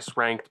highest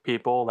ranked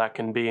people that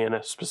can be in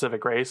a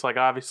specific race? Like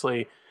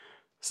obviously,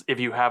 if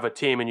you have a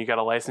team and you got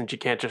a license, you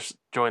can't just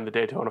join the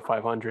Daytona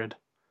 500.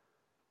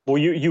 Well,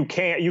 you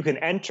can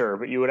enter,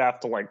 but you would have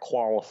to like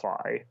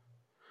qualify.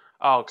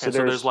 Oh, okay. So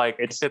there's like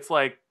it's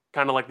like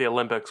kind of like the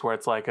Olympics where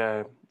it's like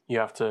you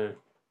have to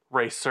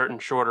race certain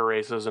shorter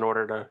races in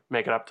order to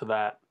make it up to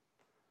that.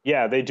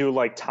 Yeah, they do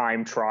like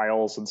time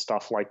trials and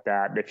stuff like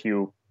that.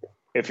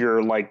 If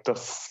you're like the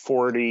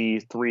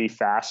 43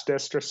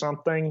 fastest or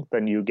something,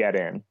 then you get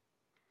in.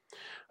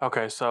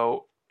 Okay,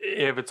 so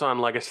if it's on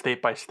like a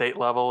state by state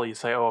level, you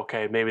say, oh,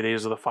 okay, maybe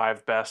these are the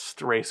 5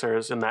 best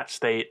racers in that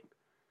state,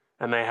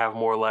 and they have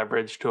more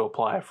leverage to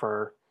apply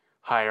for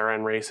higher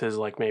end races,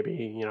 like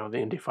maybe, the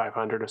Indy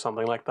 500 or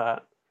something like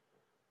that.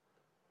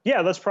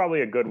 Yeah, that's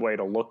probably a good way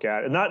to look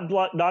at it.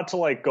 Not to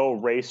like go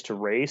race to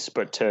race,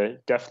 but to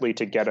definitely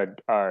to get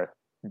a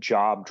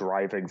job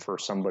driving for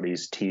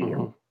somebody's team.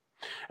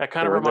 Mm-hmm. It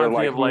kind of reminds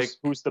me of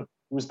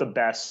who's the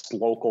best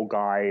local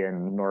guy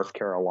in North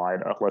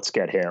Carolina? Let's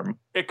get him.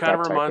 It kind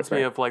of reminds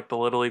me of like the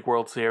Little League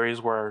World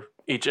Series where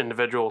each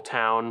individual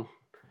town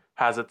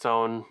has its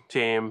own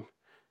team,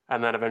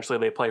 and then eventually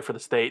they play for the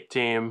state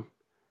team,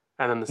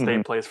 and then the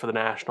state plays for the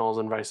nationals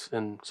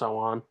and so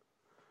on.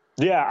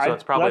 Yeah, so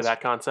it's probably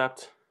that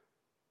concept.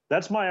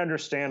 That's my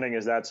understanding.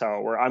 Is that's how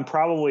it works. I'm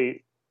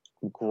probably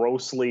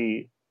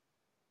grossly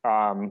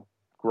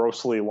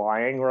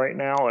lying right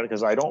now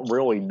because I don't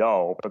really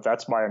know, but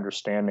that's my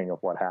understanding of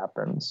what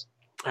happens.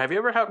 Have you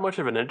ever had much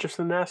of an interest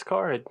in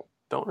NASCAR? I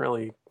don't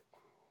really.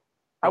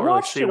 I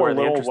watched it a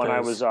little when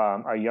I was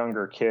a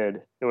younger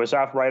kid. It was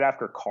right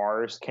after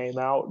Cars came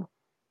out.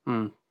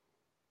 And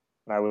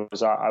I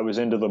was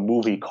into the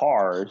movie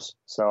Cars,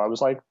 so I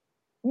was like,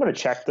 I'm going to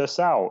check this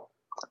out.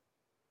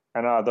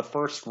 And the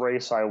first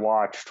race I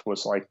watched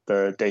was like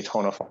the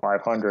Daytona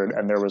 500,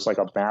 and there was like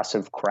a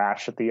massive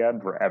crash at the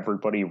end where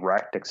everybody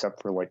wrecked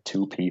except for like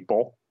 2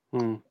 people.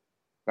 And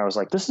I was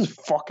like, this is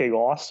fucking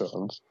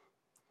awesome.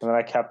 And then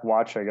I kept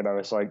watching, and I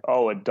was like,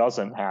 oh, it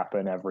doesn't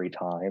happen every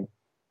time.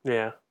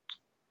 Yeah.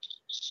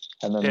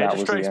 And then it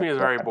just strikes me as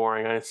very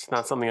boring. It's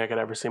not something I could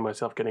ever see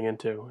myself getting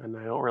into, and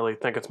I don't really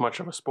think it's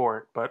much of a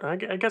sport. But I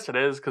guess it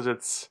is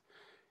because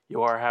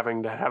you are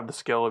having to have the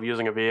skill of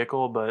using a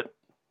vehicle, but.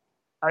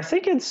 I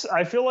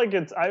feel like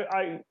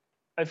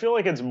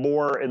it's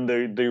more in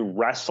the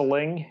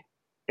wrestling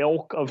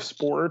ilk of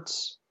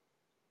sports,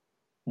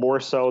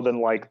 more so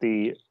than like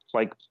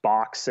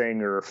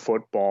boxing or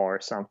football or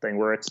something,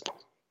 where it's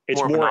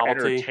more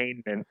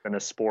entertainment than a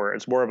sport.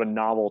 It's more of a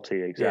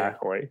novelty,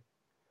 exactly. Yeah.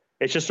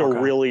 It's just a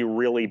really,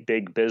 really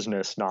big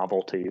business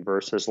novelty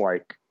versus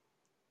like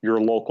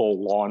your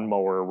local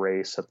lawnmower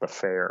race at the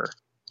fair.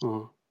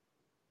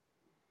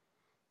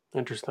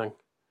 Interesting.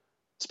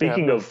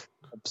 Speaking of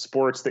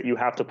sports that you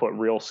have to put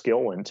real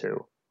skill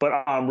into,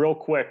 but real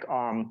quick,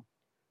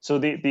 so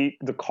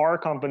the car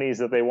companies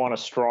that they want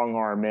to strong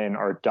arm in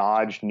are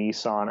Dodge,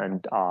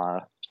 Nissan,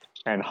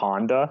 and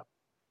Honda.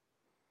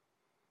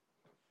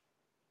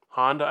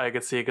 Honda, I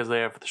could see because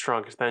they have the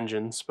strongest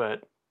engines,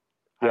 but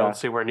I don't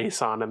see where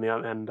Nissan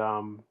and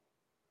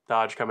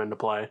Dodge come into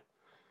play.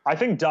 I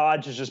think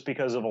Dodge is just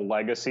because of a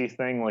legacy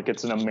thing. Like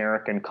it's an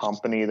American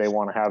company, they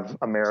want to have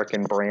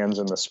American brands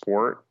in the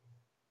sport.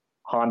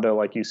 Honda,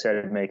 like you said,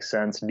 it makes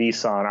sense.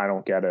 Nissan, I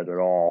don't get it at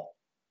all.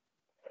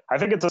 I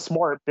think it's a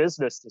smart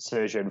business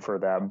decision for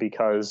them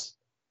because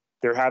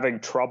they're having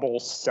trouble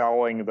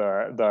selling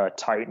the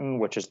Titan,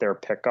 which is their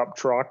pickup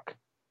truck.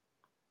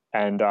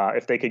 And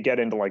if they could get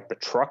into like the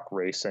truck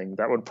racing,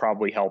 that would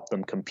probably help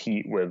them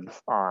compete with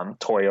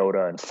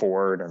Toyota and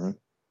Ford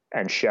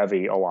and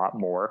Chevy a lot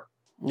more.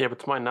 Yeah, but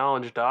to my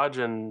knowledge, Dodge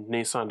and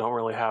Nissan don't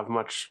really have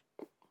much,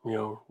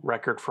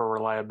 record for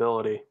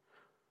reliability.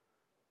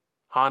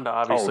 Honda,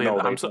 obviously,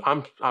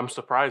 I'm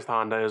surprised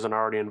Honda isn't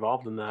already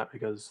involved in that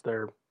because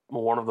they're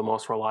one of the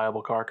most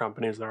reliable car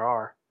companies there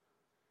are.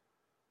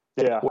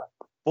 Yeah.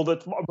 Well,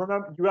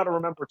 you got to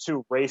remember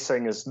too,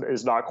 racing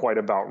is not quite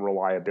about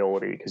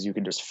reliability because you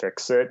can just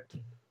fix it,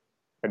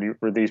 and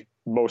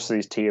most of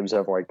these teams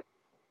have like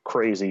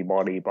crazy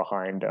money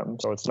behind them,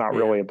 so it's not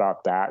really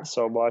about that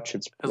so much.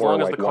 It's as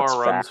long as the car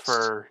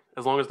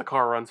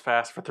runs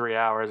fast for 3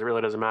 hours, it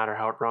really doesn't matter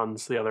how it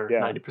runs the other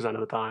 90%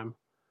 of the time.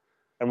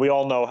 And we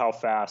all know how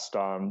fast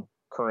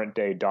current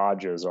day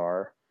Dodges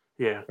are.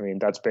 Yeah. I mean,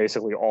 that's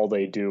basically all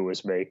they do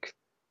is make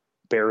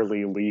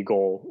barely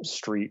legal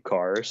street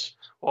cars.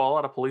 Well, a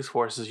lot of police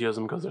forces use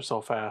them because they're so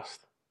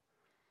fast.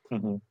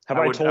 Mm-hmm. Have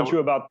I told you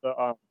about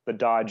the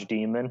Dodge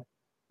Demon?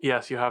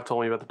 Yes, you have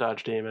told me about the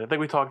Dodge Demon. I think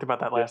we talked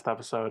about that last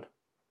episode.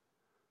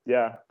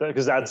 Yeah,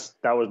 because that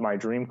was my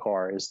dream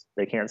car. Is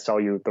they can't sell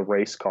you the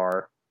race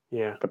car.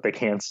 Yeah. But they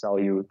can sell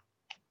you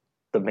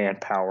the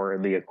manpower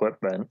and the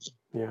equipment.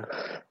 Yeah.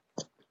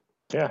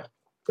 Yeah.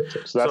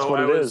 So that's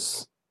what it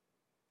is.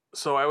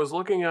 So I was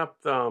looking up,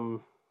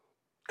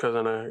 because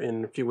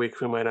in a few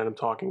weeks we might end up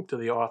talking to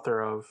the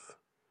author of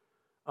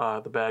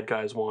The Bad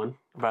Guys 1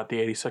 about the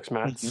 86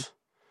 Mets,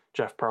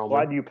 Jeff Pearlman.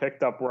 Glad you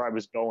picked up where I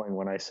was going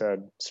when I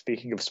said,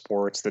 speaking of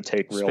sports that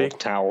take real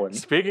talent.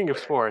 Speaking of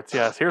sports,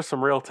 yes, here's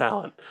some real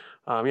talent.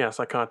 Yes,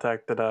 I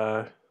contacted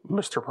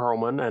Mr.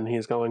 Pearlman, and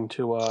he's going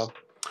to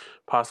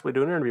possibly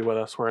do an interview with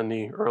us. We're in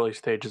the early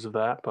stages of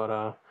that,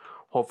 but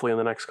hopefully in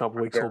the next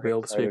couple weeks we'll be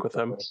able to speak with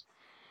him.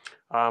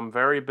 I'm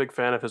very big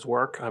fan of his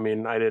work. I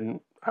mean,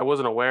 I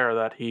wasn't aware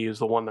that he was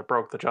the one that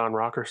broke the John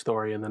Rocker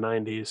story in the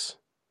 90s.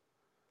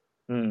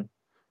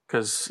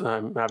 Because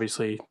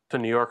obviously, to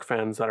New York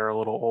fans that are a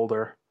little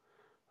older,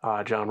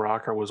 John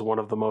Rocker was one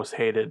of the most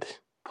hated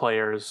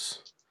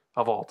players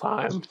of all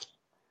time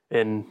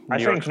in New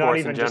York sports in general. I think not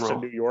even just to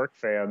New York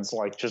fans,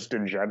 like just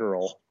in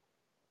general.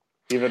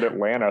 Even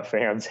Atlanta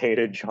fans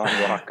hated John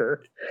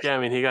Rocker. Yeah, I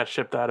mean, he got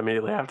shipped out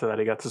immediately after that.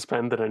 He got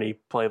suspended and he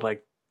played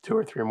like 2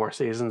 or 3 more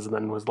seasons and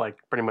then was like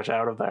pretty much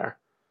out of there.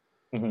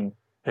 Mm-hmm.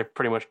 It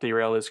pretty much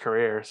derailed his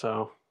career.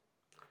 So,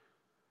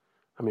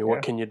 I mean,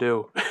 what can you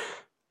do?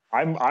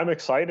 I'm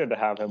excited to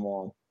have him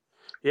on.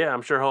 Yeah,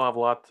 I'm sure he'll have a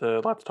lot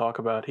to talk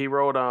about. He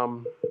wrote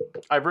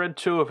I've read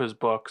 2 of his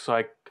books.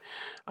 So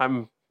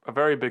I'm a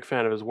very big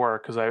fan of his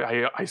work because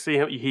I see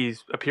him. He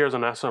appears on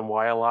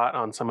SNY a lot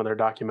on some of their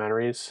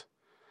documentaries.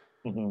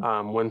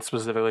 Mm-hmm. When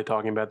specifically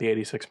talking about the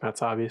 '86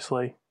 Mets,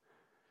 obviously.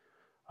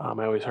 I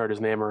always heard his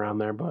name around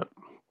there, but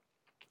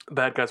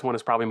Bad Guys 1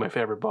 is probably my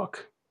favorite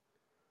book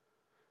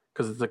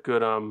because it's a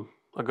good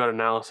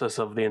analysis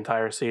of the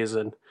entire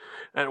season.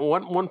 And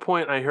one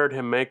point I heard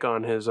him make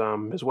on his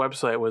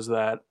website was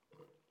that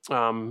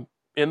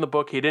in the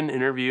book he didn't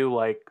interview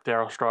like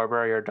Darryl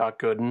Strawberry or Doc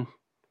Gooden.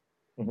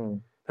 Mm-hmm.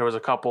 There was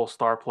a couple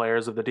star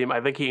players of the team. I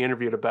think he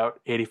interviewed about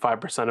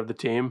 85% of the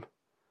team.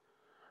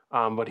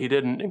 But he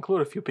didn't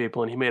include a few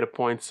people, and he made a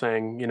point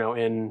saying, you know,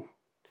 in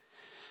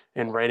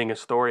writing a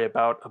story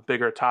about a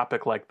bigger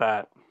topic like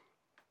that,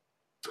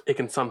 it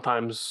can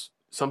sometimes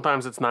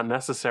it's not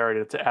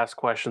necessary to ask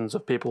questions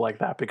of people like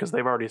that because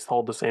they've already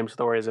told the same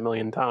stories a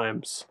million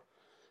times.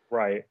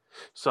 Right.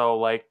 So,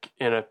 like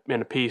in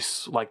a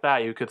piece like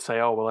that, you could say,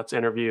 oh, well, let's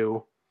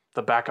interview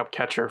the backup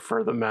catcher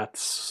for the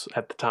Mets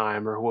at the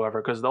time or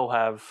whoever, because they'll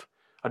have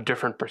a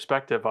different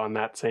perspective on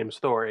that same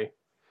story.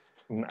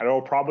 And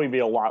it'll probably be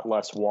a lot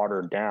less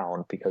watered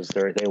down because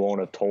they won't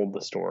have told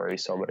the story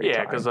so many times.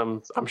 Yeah, because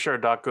I'm sure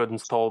Doc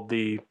Gooden's told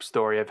the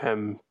story of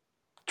him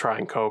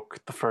trying coke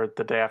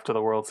the day after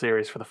the World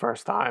Series for the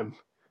first time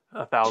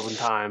 1,000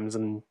 times,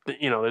 and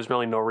you know there's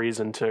really no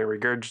reason to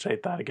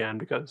regurgitate that again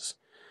because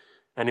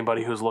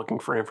anybody who's looking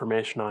for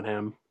information on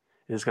him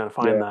is going to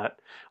find that.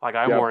 Like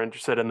I'm more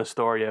interested in the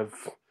story of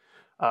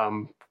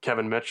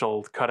Kevin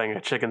Mitchell cutting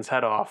a chicken's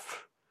head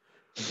off.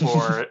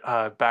 Or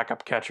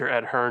backup catcher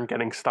Ed Hearn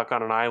getting stuck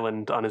on an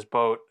island on his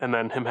boat and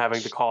then him having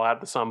to call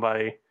out to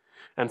somebody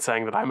and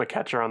saying that I'm a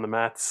catcher on the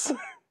Mets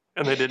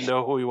and they didn't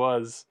know who he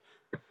was.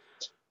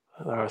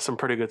 There are some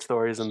pretty good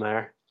stories in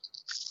there.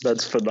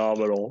 That's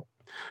phenomenal.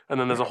 And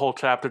then there's a whole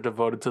chapter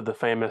devoted to the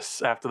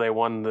famous, after they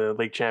won the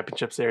league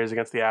championship series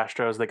against the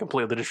Astros, they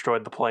completely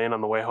destroyed the plane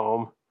on the way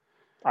home.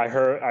 I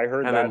heard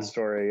that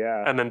story,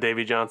 yeah. And then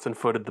Davey Johnson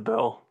footed the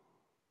bill.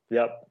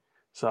 Yep.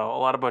 So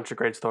a bunch of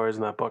great stories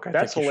in that book.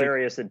 That's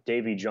hilarious that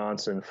Davey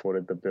Johnson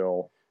footed the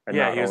bill. And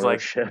not he was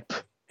ownership.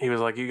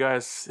 like, you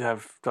guys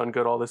have done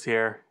good all this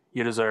year.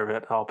 You deserve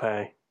it. I'll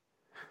pay.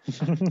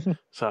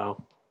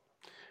 So,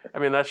 I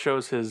mean, that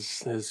shows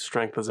his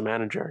strength as a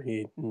manager.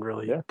 He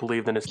really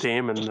believed in his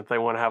team, and if they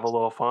want to have a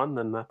little fun,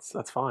 then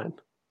that's fine.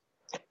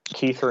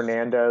 Keith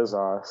Hernandez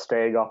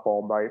staying up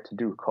all night to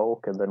do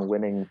coke and then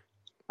winning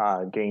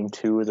game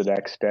 2 the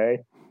next day.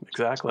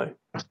 Exactly.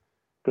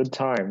 Good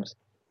times.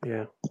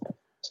 Yeah.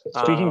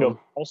 Speaking of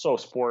also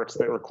sports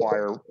that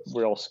require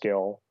real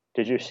skill,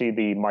 did you see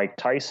the Mike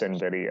Tyson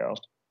video?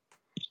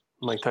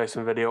 Mike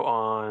Tyson video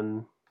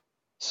on...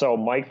 So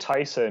Mike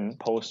Tyson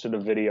posted a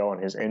video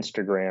on his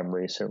Instagram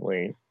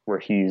recently where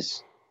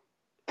he's,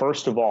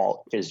 first of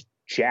all, is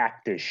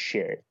jacked as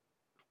shit.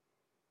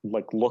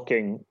 Like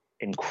looking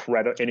in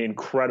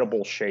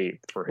incredible shape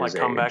for his age.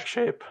 Like comeback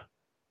shape.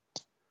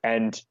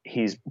 And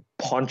he's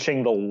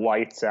punching the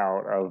lights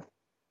out of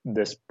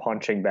this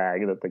punching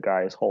bag that the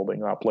guy is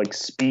holding up, like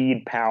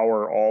speed,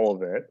 power, all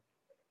of it.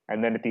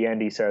 And then at the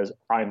end he says,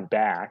 "I'm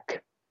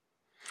back."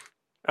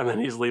 And then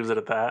he just leaves it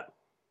at that.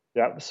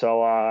 Yep.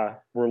 So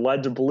we're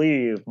led to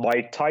believe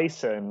Mike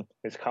Tyson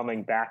is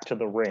coming back to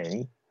the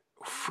ring.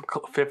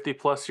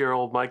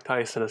 50-plus-year-old Mike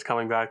Tyson is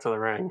coming back to the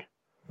ring.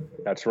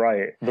 That's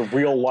right. The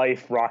real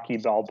life Rocky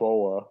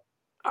Balboa.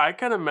 I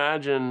can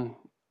imagine,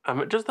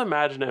 just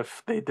imagine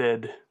if they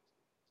did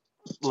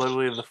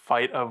literally the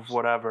fight of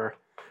whatever.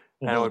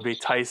 And it would be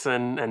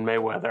Tyson and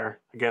Mayweather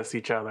against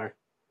each other.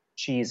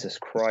 Jesus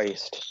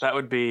Christ. That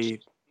would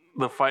be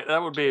the fight.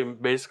 That would be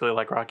basically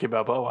like Rocky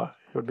Balboa.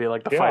 It would be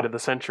like the fight of the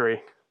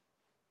century.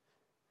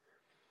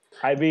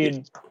 I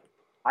mean,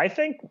 I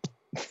think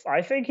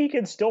he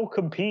can still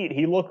compete.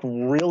 He looked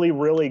really,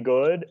 really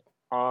good.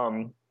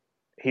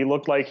 He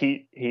looked like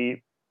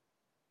he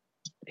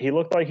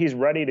looked like he's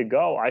ready to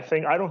go. I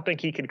don't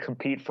think he could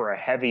compete for a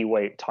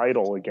heavyweight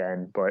title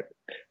again, but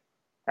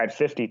at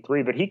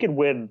 53, but he could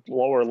win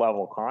lower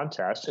level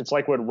contests. It's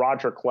like when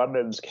Roger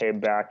Clemens came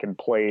back and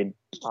played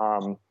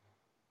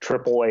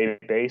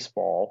AAA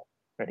baseball,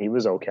 and he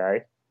was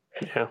okay.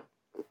 Yeah.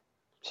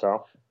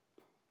 So,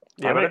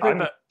 yeah,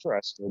 I'm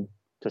interested.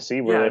 to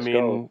see where this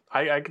goes.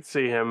 I could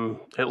see him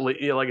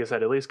like I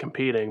said, at least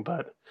competing,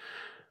 but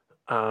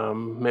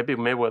maybe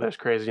Mayweather's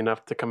crazy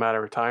enough to come out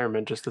of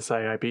retirement just to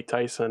say I beat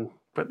Tyson.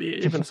 But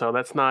even so,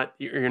 that's not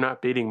you're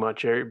not beating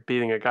much. You're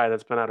beating a guy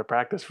that's been out of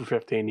practice for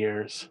 15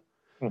 years.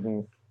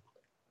 Mm-hmm.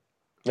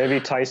 Maybe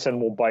Tyson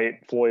will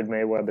bite Floyd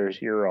Mayweather's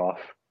ear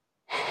off.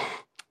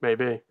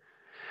 Maybe.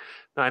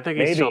 No, I think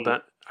he's chilled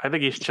out. I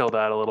think he's chilled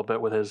out a little bit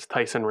with his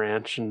Tyson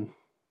Ranch and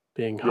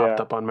being hopped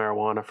up on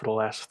marijuana for the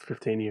last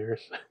 15 years.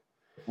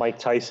 Mike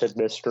Tyson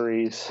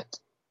mysteries.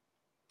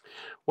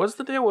 What's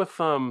the deal with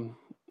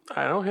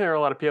I don't hear a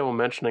lot of people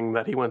mentioning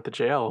that he went to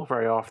jail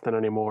very often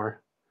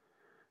anymore.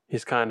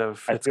 He's kind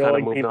of I feel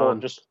like people have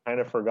just kind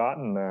of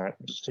forgotten that.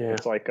 Yeah.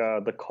 It's like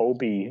the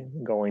Kobe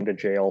going to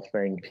jail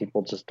thing.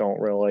 People just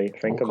don't really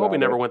think about it. Kobe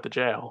never went to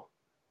jail.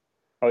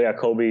 Oh yeah,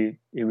 Kobe.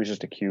 He was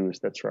just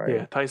accused. That's right.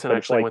 Yeah, Tyson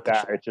actually went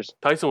to jail.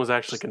 Tyson was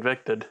actually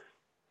convicted.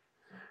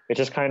 It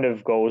just kind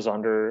of goes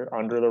under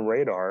the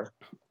radar.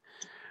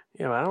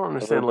 Yeah, but I don't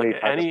understand. Like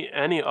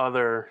any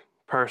other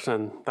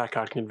person that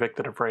got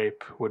convicted of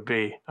rape would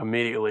be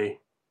immediately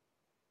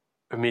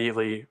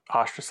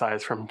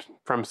ostracized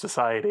from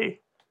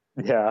society.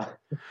 Yeah,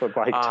 but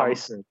Mike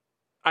Tyson.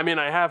 I mean,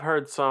 I have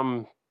heard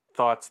some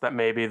thoughts that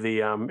maybe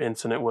the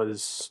incident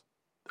was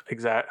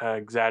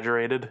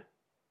exaggerated.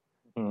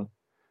 Mm-hmm.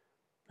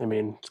 I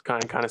mean, it's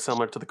kind of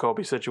similar to the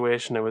Kobe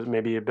situation. It was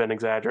maybe had been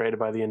exaggerated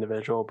by the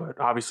individual, but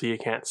obviously you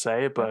can't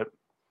say. But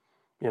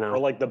or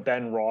like the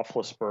Ben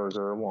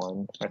Roethlisberger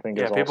one, I think.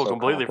 Yeah, people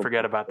completely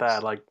forget about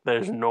that. Like,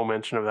 there's no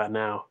mention of that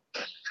now.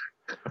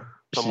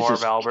 The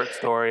Marv Albert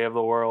story of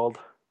the world.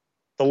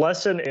 The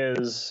lesson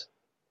is,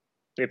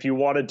 if you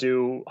want to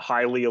do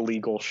highly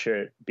illegal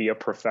shit, be a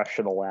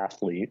professional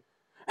athlete.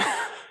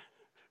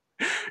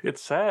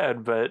 It's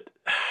sad, but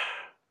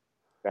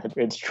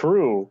it's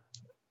true.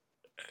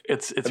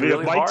 It's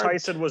really if Mike hard.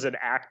 Tyson was an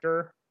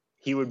actor,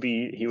 he would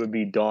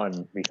be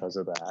done because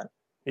of that.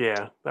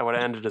 Yeah, that would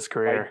have ended his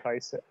career.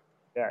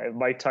 If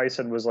Mike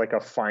Tyson was like a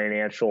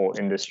financial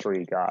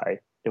industry guy,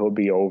 it would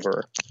be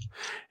over.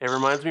 It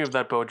reminds me of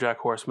that BoJack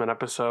Horseman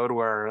episode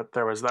where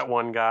there was that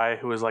one guy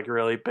who was like a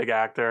really big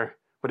actor,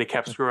 but he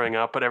kept screwing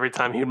up. But every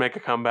time he'd make a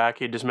comeback,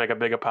 he'd just make a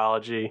big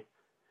apology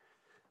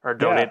or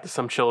donate to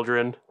some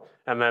children,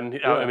 and then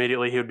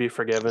immediately he would be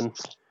forgiven.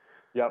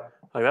 Yep,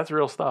 like that's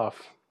real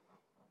stuff.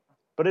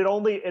 But it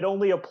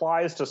only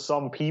applies to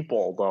some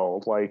people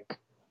though. Like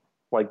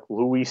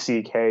Louis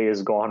C.K.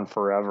 is gone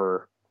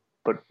forever,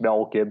 but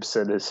Mel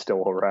Gibson is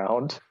still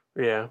around.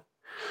 Yeah.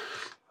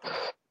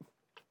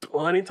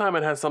 Well, anytime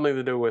it has something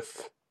to do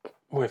with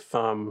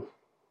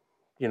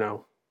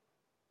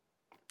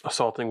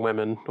assaulting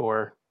women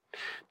or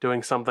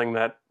doing something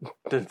that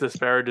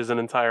disparages an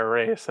entire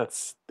race,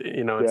 that's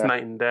it's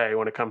night and day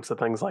when it comes to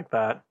things like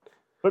that.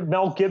 But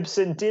Mel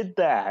Gibson did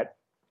that.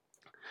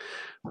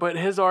 But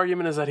his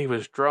argument is that he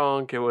was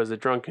drunk. It was a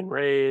drunken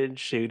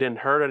rage. He didn't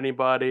hurt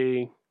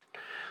anybody.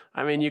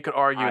 I mean, you could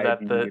argue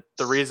that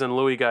the reason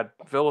Louis got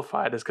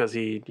vilified is because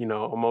he,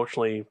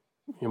 emotionally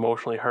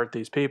hurt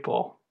these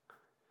people.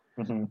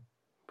 Mm-hmm.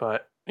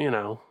 But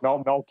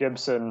Mel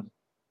Gibson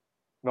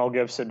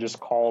just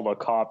called a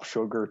cop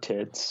sugar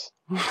tits.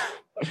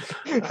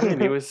 I mean,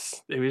 he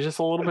was just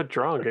a little bit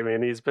drunk. I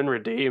mean, he's been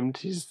redeemed.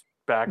 He's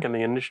back in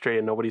the industry,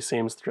 and nobody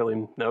seems to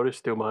really notice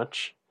too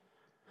much.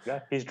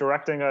 Yeah, he's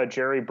directing a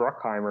Jerry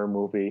Bruckheimer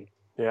movie.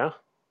 Yeah?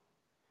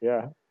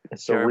 Yeah.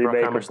 It's a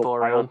remake of The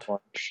Wild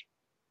Bunch.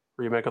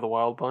 Remake of The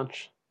Wild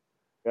Bunch?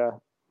 Yeah.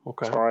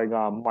 Okay. Starring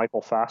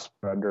Michael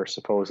Fassbender,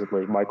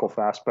 supposedly. Michael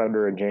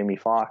Fassbender and Jamie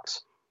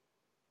Foxx.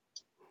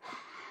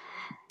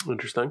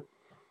 Interesting.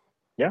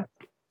 Yeah.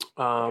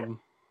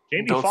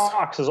 Jamie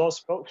Foxx is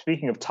also,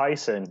 speaking of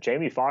Tyson,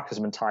 Jamie Foxx has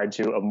been tied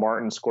to a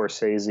Martin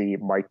Scorsese,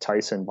 Mike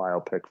Tyson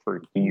biopic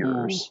for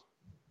years.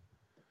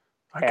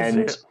 I can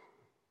see it.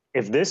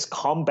 If this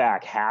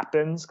comeback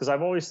happens, because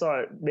I've always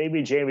thought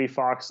maybe Jamie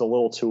Foxx is a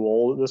little too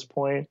old at this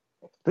point.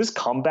 If this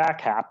comeback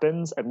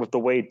happens, and with the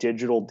way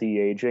digital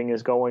de-aging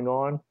is going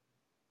on.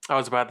 I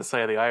was about to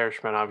say The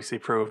Irishman obviously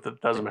proved that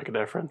it doesn't make a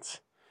difference.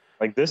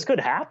 Like, this could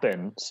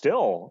happen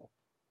still.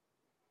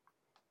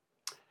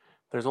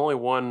 I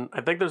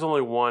think there's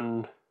only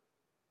one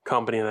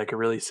company that could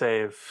really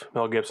save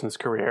Mel Gibson's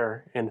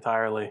career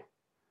entirely.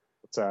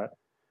 What's that?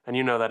 And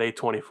you know that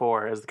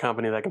A24 is the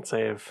company that can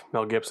save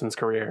Mel Gibson's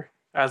career.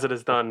 As it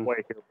has done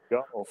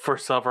for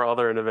several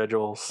other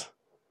individuals.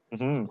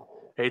 Mm-hmm.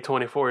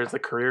 A24 is the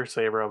career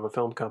saver of a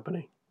film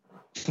company.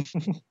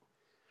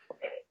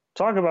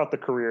 Talk about the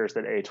careers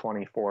that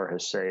A24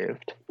 has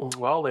saved.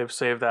 Well, they've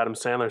saved Adam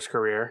Sandler's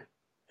career,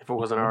 if it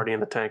wasn't already in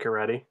the tank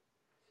already.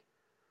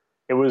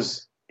 It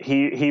was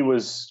he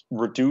was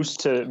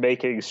reduced to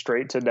making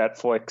straight to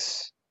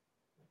Netflix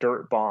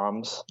dirt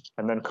bombs,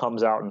 and then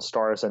comes out and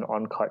stars in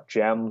Uncut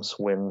Gems,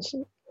 wins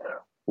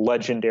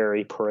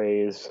legendary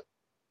praise.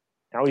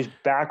 Now he's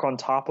back on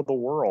top of the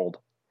world.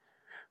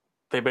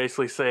 They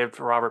basically saved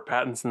Robert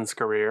Pattinson's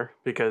career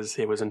because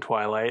he was in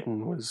Twilight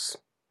and was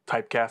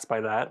typecast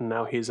by that, and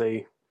now he's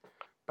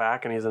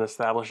back and he's an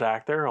established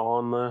actor, all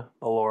on the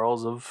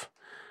laurels of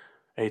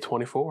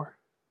A24.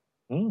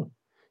 Mm,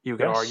 you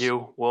could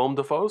argue Willem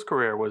Dafoe's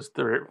career was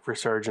the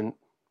resurgent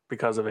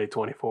because of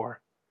A24.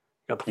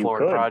 Got the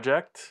Florida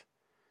Project,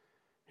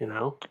 the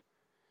Lighthouse.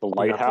 The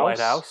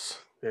Lighthouse.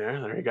 Yeah,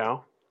 there you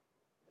go.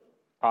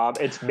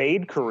 It's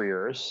made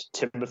careers.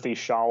 Timothée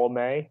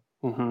Chalamet,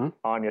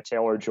 Anya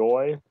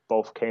Taylor-Joy,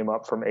 both came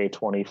up from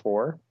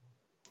A24.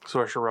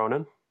 Saoirse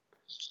Ronan.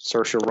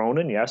 Saoirse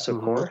Ronan, yes,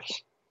 of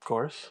course. Of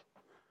course.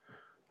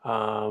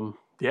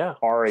 Yeah.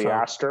 Ari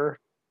Aster,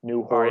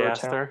 new horror Ari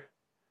Aster.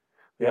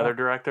 The other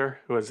director,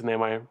 whose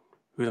name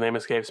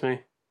escapes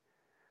me.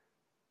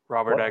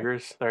 Robert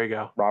Eggers. There you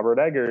go. Robert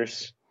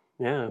Eggers.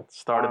 Yeah,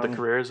 started the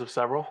careers of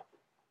several.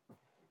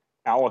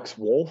 Alex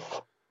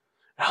Wolff.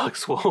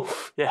 Alex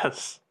Wolff,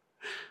 yes.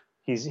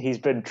 He's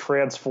been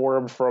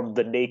transformed from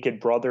the Naked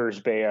Brothers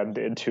band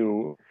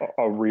into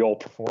a real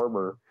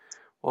performer.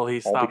 Well, he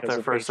stopped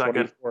there for a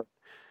second.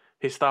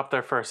 He stopped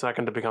there for a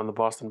second to become the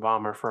Boston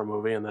Bomber for a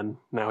movie, and then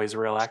now he's a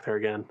real actor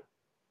again.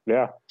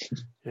 Yeah.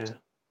 Yeah.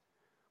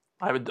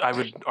 I would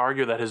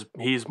argue that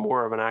he's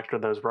more of an actor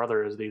than his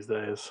brother is these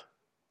days.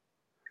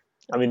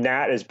 I mean,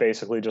 Nat is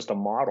basically just a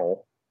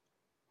model.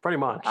 Pretty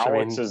much.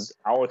 Alex is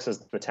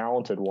the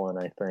talented one,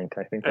 I think.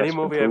 I think any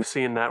movie I've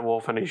seen Nat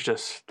Wolff, and he's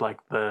just like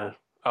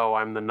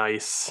I'm the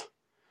nice,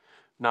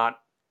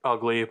 not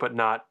ugly, but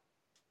not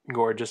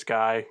gorgeous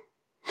guy.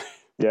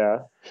 Yeah.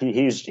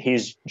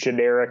 He's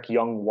generic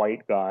young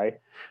white guy.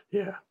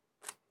 Yeah.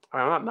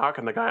 I'm not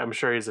knocking the guy. I'm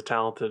sure he's a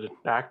talented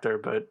actor,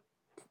 but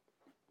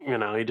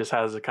he just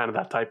has a kind of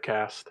that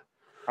typecast.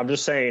 I'm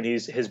just saying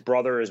his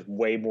brother is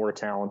way more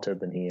talented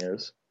than he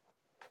is.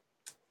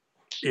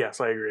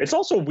 Yes, I agree. It's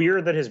also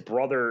weird that his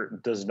brother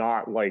does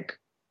not like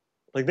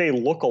they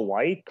look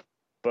alike,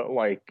 but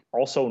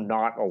also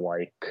not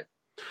alike.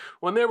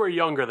 When they were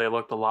younger, they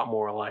looked a lot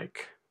more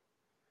alike.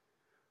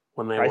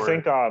 I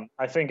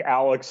think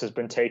Alex has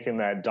been taking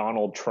that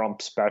Donald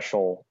Trump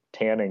special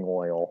tanning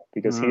oil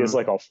because he is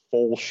like a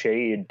full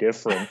shade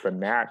different than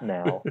Nat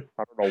now.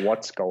 I don't know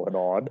what's going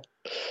on.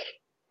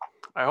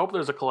 I hope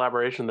there's a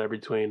collaboration there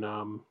between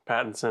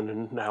Pattinson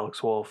and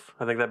Alex Wolff.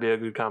 I think that'd be a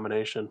good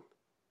combination.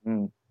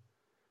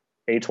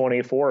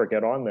 A24,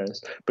 get on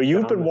this. But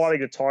you've been wanting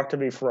to talk to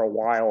me for a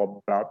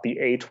while about the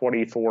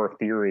A24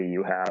 theory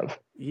you have.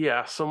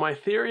 Yeah, so my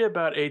theory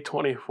about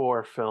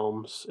A24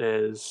 films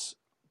is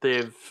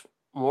they've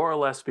more or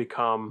less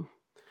become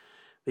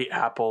the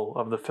Apple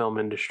of the film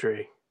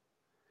industry.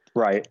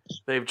 Right.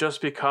 They've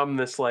just become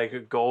this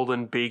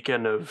golden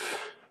beacon of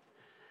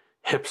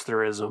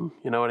hipsterism.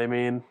 You know what I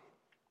mean?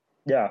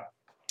 Yeah.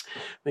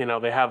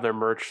 They have their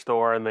merch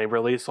store and they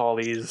release all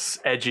these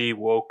edgy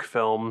woke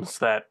films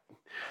that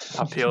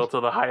appeal to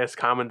the highest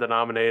common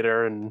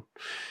denominator, and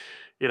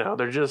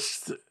they're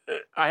just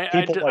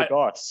people like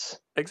us.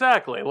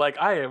 Exactly.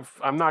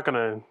 I'm not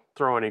gonna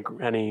throw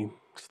any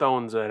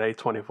stones at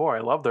A24.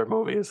 I love their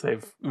movies.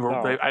 I've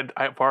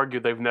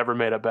argued they've never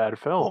made a bad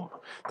film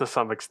to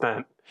some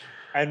extent.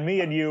 And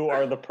me and you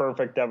are the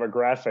perfect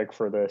demographic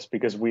for this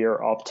because we are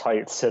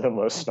uptight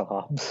cinema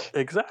snobs.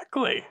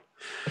 Exactly.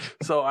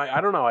 So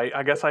I don't know.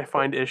 I guess I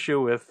find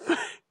issue with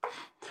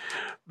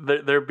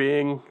there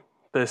being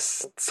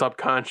this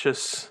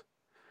subconscious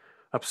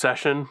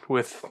obsession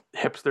with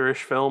hipsterish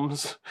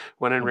films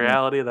when in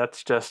reality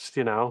that's just,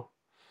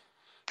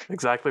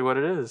 exactly what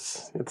it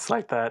is. It's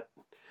like that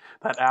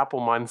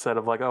Apple mindset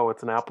of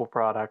it's an Apple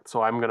product,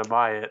 so I'm going to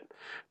buy it.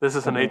 This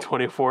is an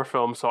A24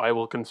 film, so I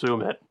will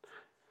consume it.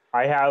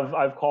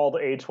 I've called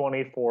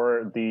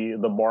A24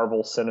 the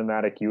Marvel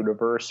Cinematic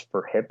Universe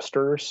for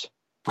hipsters.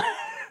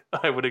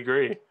 I would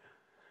agree.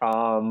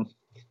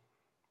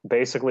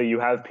 Basically,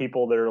 you have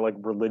people that are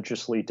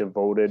religiously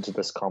devoted to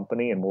this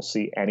company and will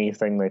see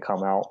anything they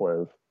come out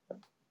with.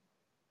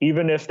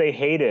 Even if they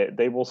hate it,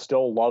 they will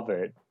still love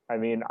it. I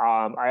mean,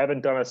 I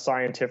haven't done a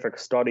scientific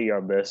study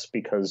on this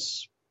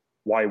because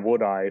why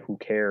would I? Who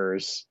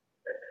cares?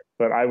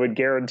 But I would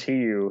guarantee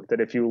you that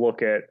if you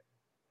look at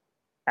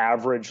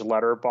average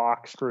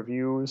Letterboxd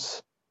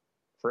reviews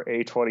for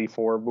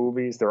A24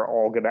 movies, they're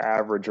all going to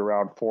average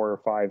around 4 or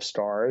 5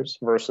 stars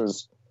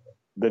versus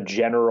the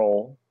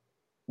general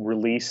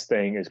release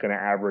thing is going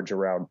to average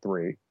around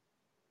 3.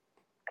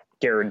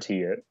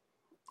 Guarantee it.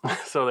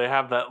 So they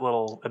have that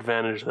little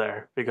advantage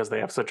there because they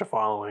have such a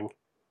following.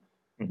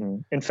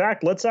 In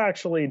fact, let's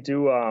actually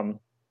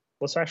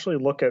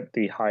look at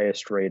the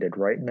highest rated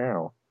right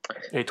now.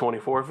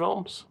 A24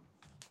 films?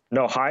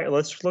 No,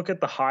 let's look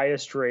at the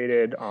highest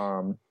rated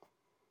on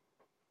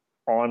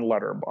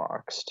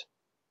Letterboxd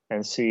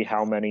and see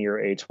how many are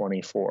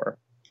A24.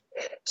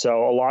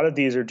 So a lot of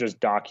these are just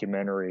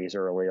documentaries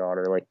early on,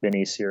 or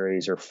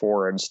miniseries or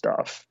foreign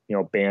stuff.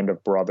 Band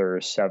of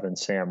Brothers, Seven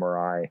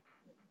Samurai,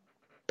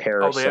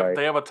 Parasite. Oh,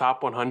 they have a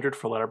top 100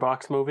 for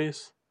Letterboxd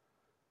movies?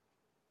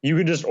 You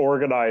can just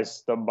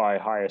organize them by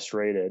highest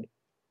rated.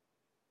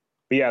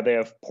 But yeah, they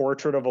have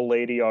Portrait of a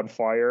Lady on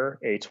Fire,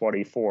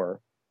 A24.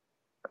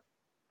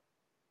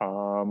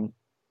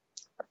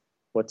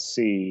 Let's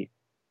see.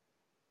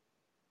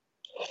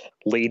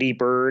 Lady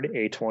Bird,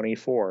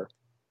 A24.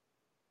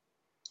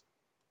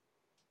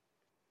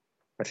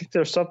 I think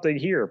there's something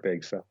here,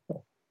 big fella.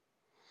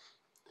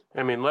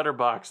 I mean,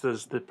 Letterboxd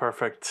is the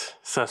perfect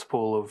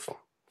cesspool of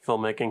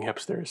filmmaking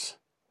hipsters.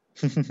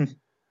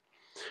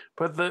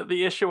 But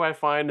the issue I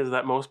find is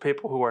that most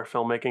people who are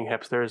filmmaking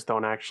hipsters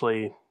don't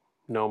actually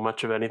know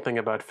much of anything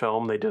about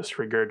film. They just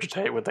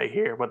regurgitate what they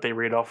hear, what they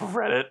read off of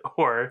Reddit,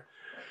 or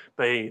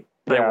they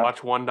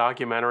watch one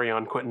documentary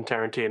on Quentin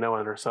Tarantino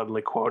and are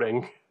suddenly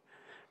quoting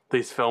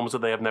these films that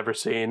they have never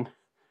seen,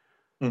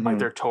 like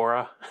they're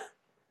Torah.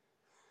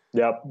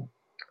 Yep.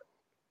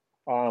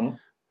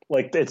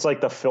 Like it's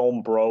like the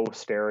film bro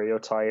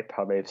stereotype,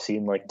 how they've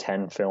seen like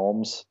 10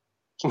 films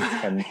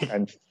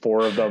and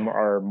 4 of them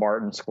are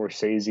Martin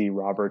Scorsese,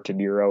 Robert De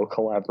Niro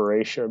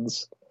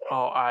collaborations.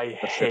 Oh,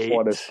 The fifth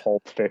one is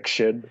Pulp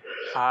Fiction.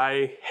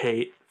 I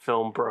hate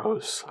film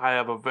bros. I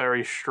have a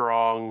very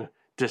strong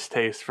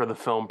distaste for the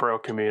film bro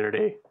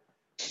community.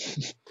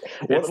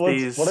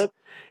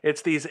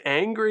 It's these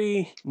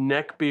angry,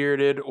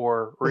 neck-bearded,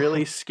 or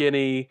really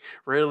skinny,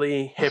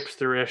 really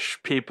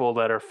hipsterish people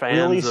that are fans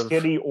really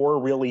skinny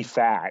or really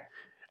fat.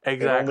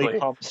 Exactly. It only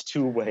comes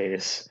 2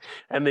 ways.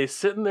 And they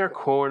sit in their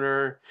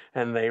corner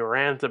and they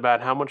rant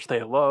about how much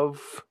they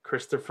love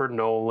Christopher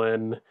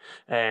Nolan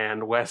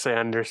and Wes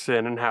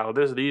Anderson and how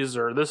this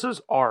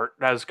is art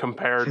as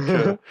compared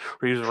to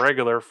these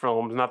regular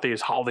films, not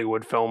these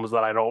Hollywood films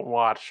that I don't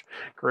watch.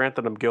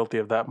 Granted, I'm guilty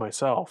of that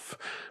myself.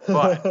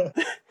 But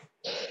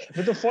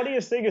but the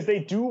funniest thing is they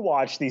do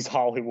watch these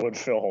Hollywood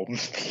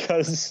films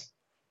because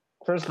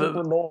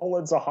Christopher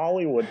Nolan's a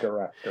Hollywood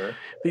director.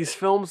 These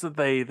films that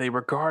they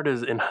regard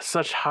as in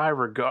such high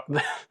regard,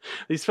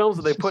 these films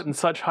that they put in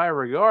such high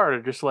regard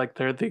are just like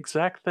they're the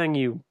exact thing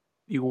you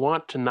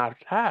want to not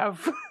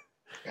have.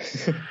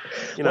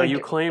 You know, like, you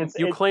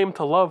claim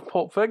to love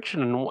Pulp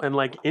Fiction and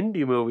like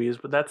indie movies,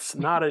 but that's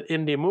not an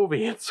indie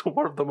movie. It's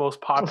one of the most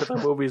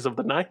popular movies of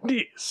the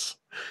 90s.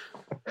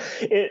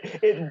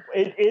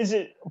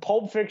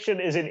 Pulp Fiction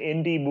is an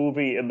indie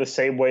movie in the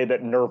same way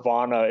that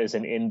Nirvana is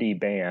an indie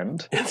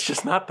band. It's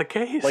just not the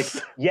case. Like,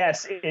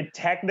 yes, it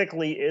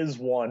technically is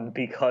one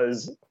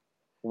because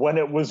when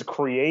it was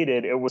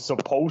created, it was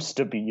supposed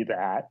to be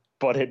that,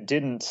 but it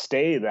didn't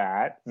stay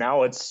that.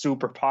 Now it's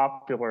super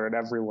popular and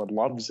everyone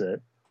loves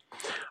it.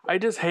 I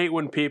just hate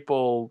when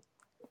people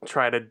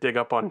try to dig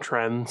up on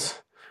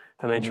trends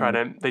and they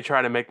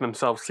try to make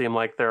themselves seem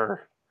like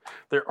they're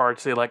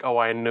artsy, like, oh,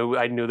 I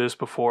knew this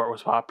before it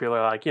was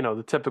popular, like, you know,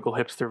 the typical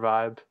hipster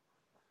vibe.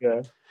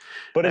 Yeah.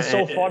 But it's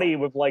so funny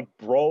with like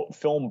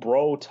film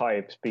bro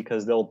types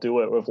because they'll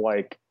do it with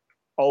like,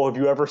 oh, have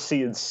you ever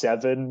seen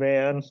Seven,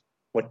 man?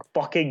 Like,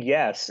 fucking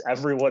yes,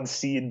 everyone's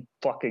seen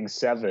fucking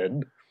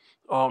Seven.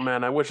 Oh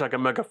man, I wish I could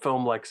make a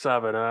film like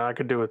Seven. I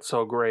could do it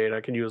so great.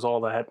 I could use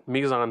all that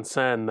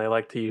mise-en-scène they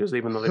like to use,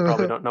 even though they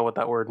probably don't know what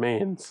that word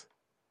means.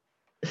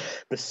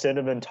 The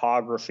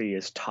cinematography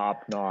is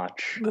top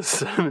notch. The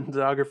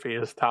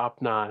cinematography is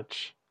top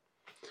notch.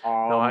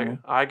 No,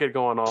 I could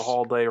go on a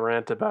whole day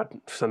rant about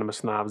cinema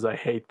snobs. I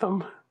hate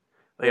them.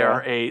 They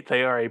are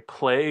a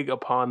plague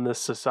upon this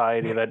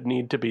society that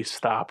need to be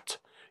stopped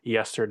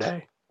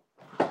yesterday.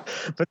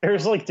 But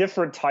there's like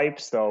different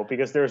types though,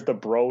 because there's the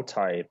bro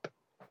type,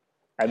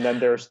 and then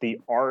there's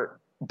the art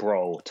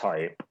bro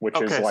type,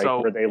 which is like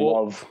where they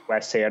love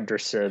Wes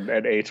Anderson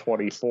and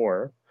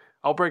A24.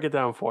 I'll break it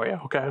down for you,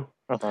 okay?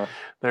 Uh-huh.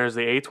 There's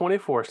the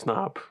A24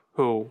 snob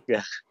who,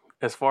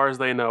 as far as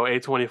they know,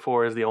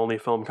 A24 is the only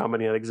film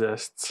company that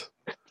exists.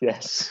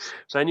 Yes.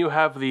 Then you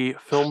have the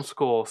film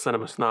school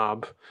cinema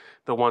snob,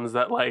 the ones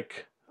that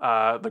like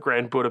the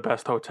Grand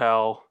Budapest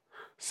Hotel,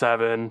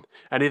 Seven,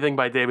 anything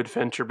by David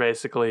Fincher,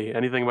 basically,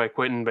 anything by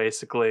Quentin,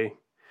 basically.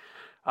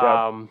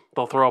 Yep.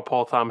 They'll throw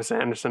Paul Thomas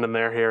Anderson in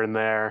there here and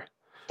there.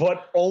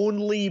 But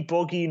only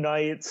Boogie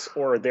Nights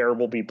or There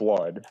Will Be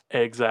Blood.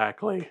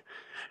 Exactly.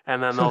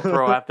 And then they'll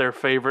throw out their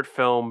favorite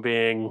film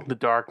being The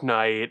Dark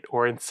Knight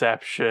or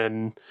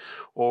Inception,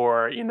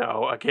 or, you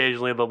know,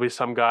 occasionally there'll be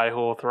some guy who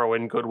will throw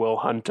in Good Will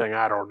Hunting.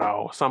 I don't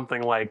know,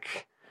 something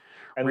like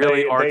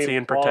really artsy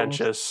and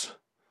pretentious.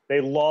 They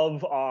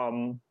love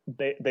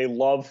they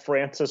love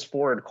Francis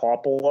Ford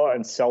Coppola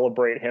and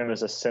celebrate him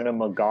as a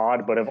cinema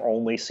god, but have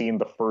only seen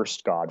the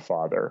first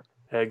Godfather.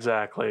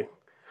 Exactly.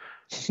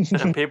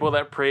 And people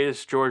that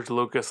praise George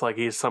Lucas like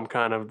he's some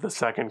kind of the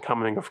second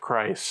coming of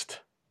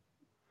Christ.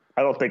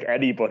 I don't think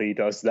anybody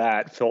does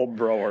that, film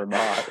bro or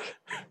not.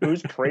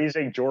 Who's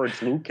praising George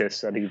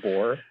Lucas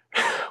anymore?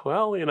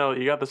 Well, you know,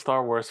 you got the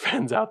Star Wars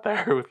fans out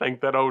there who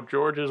think that, oh,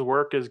 George's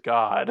work is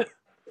God.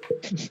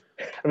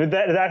 I mean,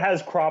 that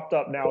has cropped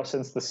up now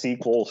since the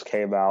sequels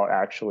came out,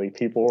 actually.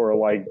 People were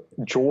like,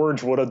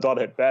 George would have done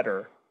it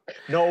better.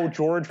 No,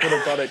 George would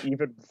have done it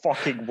even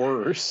fucking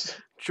worse.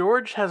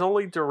 George has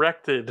only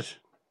directed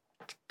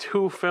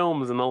 2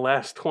 films in the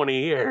last 20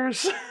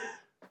 years.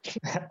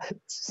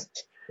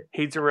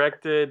 He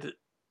directed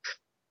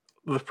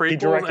the prequels. He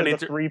directed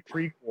the 3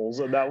 prequels,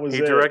 and that was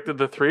it. He directed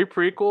the 3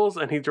 prequels,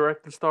 and he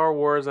directed Star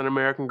Wars and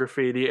American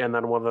Graffiti, and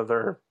then one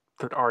other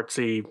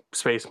artsy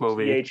space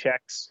movie.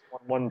 CHX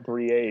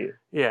 1138.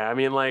 Yeah, I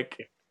mean,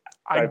 like,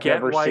 I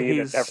get why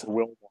he's... Never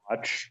will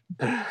watch.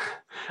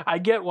 I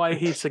get why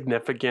he's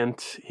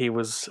significant. He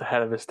was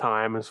ahead of his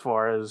time as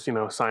far as,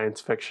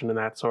 science fiction and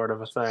that sort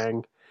of a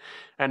thing.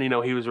 And,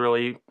 he was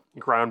really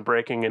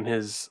groundbreaking in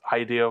his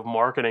idea of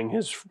marketing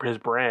his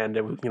brand.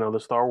 It was, the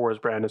Star Wars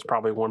brand is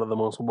probably one of the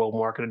most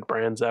well-marketed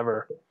brands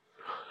ever.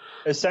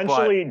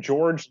 Essentially,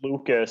 George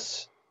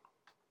Lucas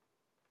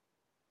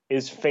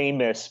is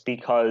famous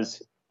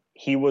because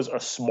he was a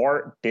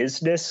smart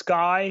business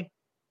guy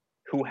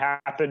who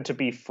happened to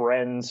be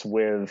friends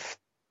with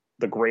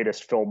the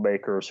greatest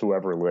filmmakers who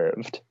ever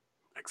lived.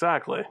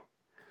 Exactly.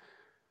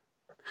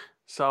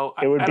 So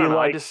I don't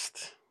know.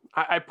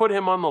 I put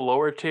him on the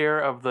lower tier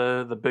of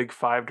the big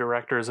five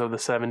directors of the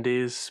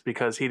 70s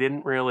because he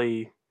didn't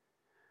really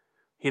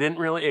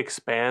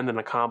expand and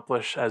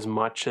accomplish as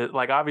much.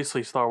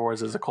 Obviously Star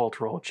Wars is a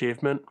cultural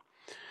achievement,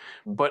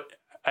 but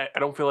I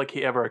don't feel like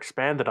he ever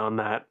expanded on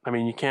that. I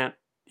mean, you can't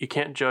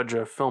judge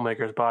a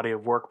filmmaker's body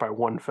of work by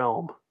one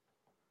film.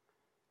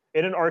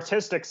 In an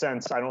artistic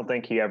sense, I don't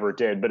think he ever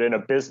did, but in a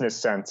business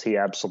sense, he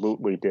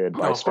absolutely did.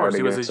 Of course,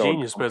 he was a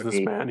genius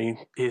businessman.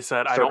 He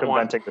said, "I don't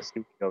want circumventing the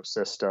studio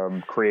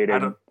system,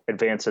 creating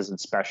advances in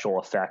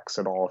special effects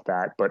and all of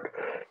that." But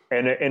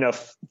in a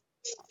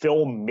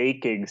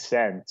filmmaking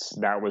sense,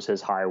 that was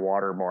his high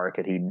watermark,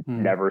 and he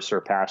never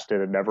surpassed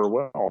it and never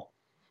will.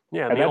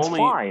 Yeah, and that's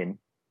fine.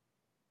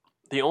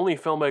 The only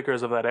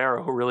filmmakers of that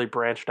era who really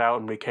branched out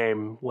and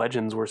became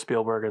legends were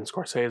Spielberg and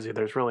Scorsese.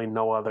 There's really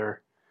no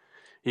other.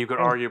 You could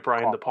argue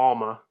Brian De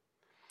Palma,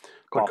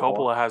 but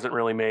Coppola hasn't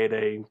really made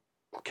a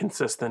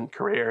consistent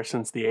career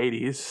since the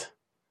 80s.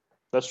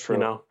 That's true.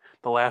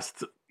 The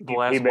last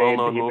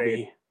well-known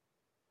movie.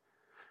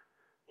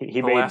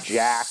 He made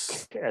Jack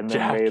and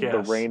then made The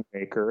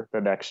Rainmaker the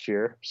next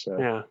year. So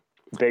yeah,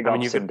 big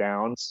ups and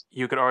downs.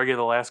 You could argue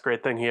the last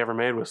great thing he ever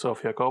made was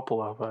Sofia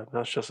Coppola, but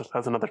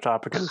that's another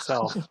topic in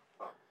itself.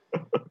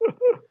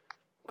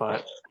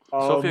 But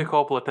Sofia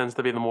Coppola tends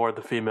to be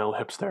the female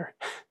hipster.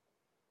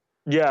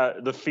 Yeah,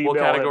 the female.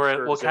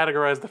 We'll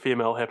categorize the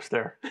female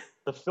hipster.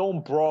 The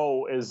film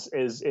bro is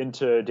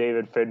into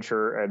David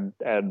Fincher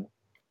and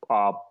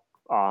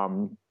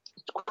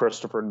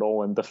Christopher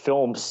Nolan. The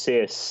film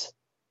sis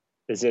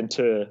is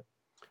into.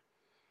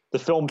 The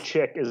film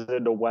chick is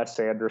into Wes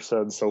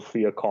Anderson,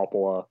 Sofia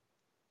Coppola,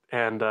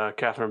 and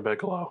Catherine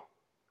Bigelow.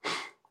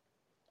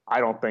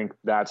 I don't think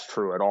that's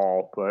true at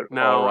all. But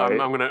no,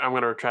 right. I'm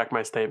gonna retract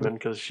my statement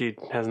because she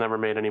has never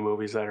made any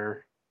movies that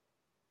are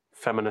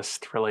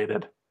feminist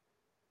related.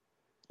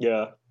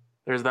 Yeah,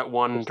 there's that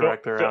one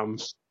director.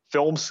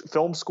 Film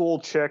school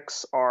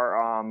chicks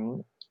are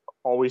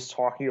always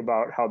talking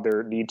about how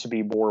there need to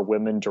be more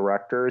women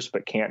directors,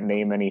 but can't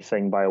name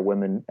anything by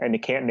women, and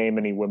it can't name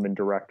any women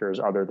directors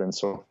other than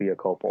Sofia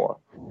Coppola.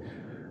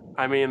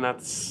 I mean,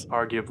 that's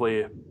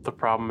arguably the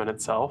problem in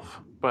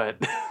itself, but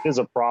it is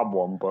a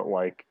problem. But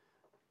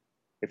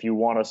if you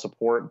want to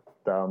support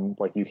them,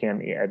 you can't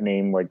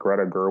name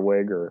Greta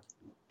Gerwig or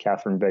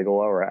Catherine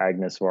Bigelow or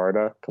Agnes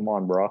Varda. Come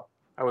on, bro.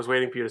 I was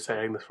waiting for you to say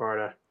Agnes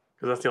Varda,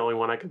 because that's the only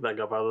one I could think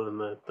of other than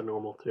the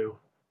normal two.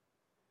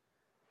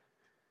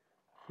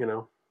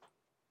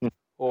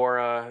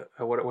 Or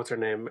what's her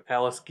name?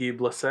 Alice Guy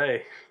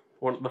Blassé,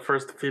 the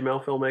first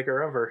female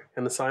filmmaker ever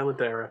in the silent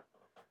era.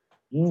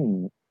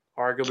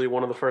 Arguably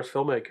one of the first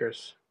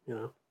filmmakers.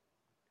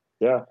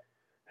 Yeah.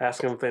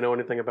 Ask them if they know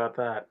anything about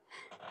that.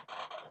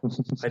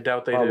 I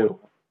doubt they do.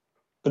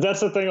 But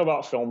that's the thing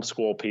about film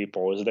school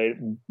people is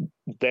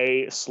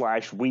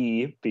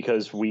we,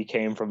 because we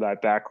came from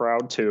that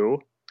background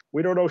too,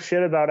 we don't know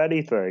shit about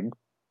anything.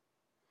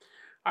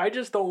 I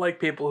just don't like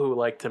people who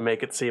like to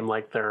make it seem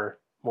like they're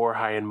more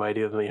high and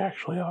mighty than they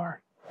actually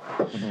are.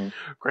 Mm-hmm.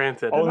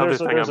 Granted, another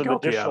thing I'm guilty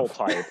of. There's an additional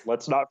type.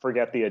 Let's not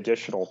forget the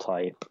additional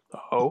type.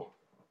 Oh?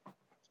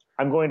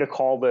 I'm going to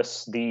call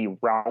this the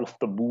Ralph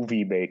the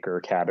Movie Maker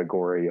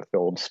category of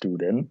film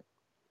student.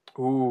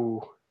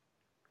 Ooh.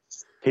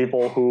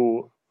 People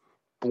who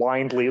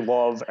blindly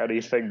love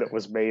anything that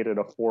was made in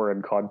a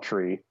foreign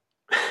country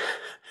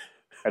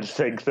and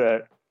think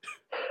that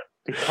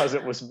because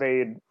it was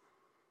made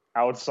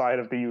outside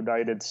of the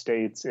United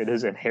States, it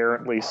is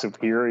inherently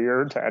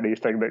superior to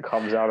anything that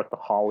comes out of the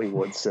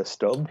Hollywood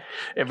system.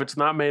 If it's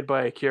not made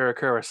by Akira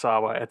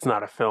Kurosawa, it's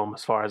not a film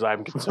as far as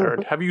I'm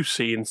concerned. Have you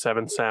seen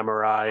Seven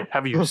Samurai?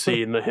 Have you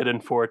seen The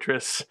Hidden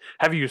Fortress?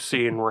 Have you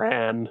seen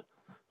Ran?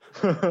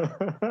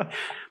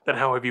 Then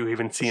how have you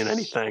even seen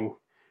anything?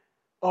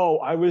 Oh,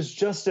 I was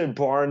just at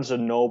Barnes &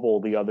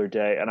 Noble the other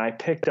day, and I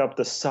picked up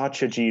the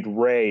Satyajit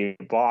Ray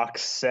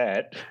box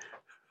set.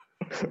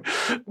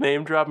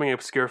 Name dropping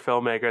obscure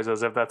filmmakers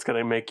as if that's going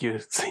to make you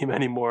seem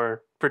any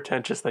more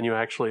pretentious than you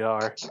actually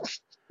are.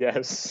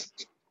 Yes.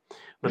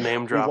 The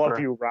name dropper. We love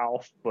you,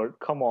 Ralph, but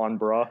come on,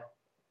 bruh.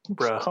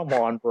 Come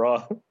on,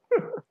 bruh.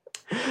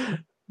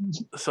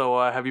 So,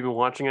 have you been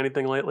watching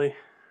anything lately?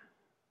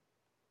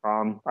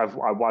 I'm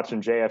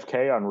watching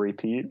JFK on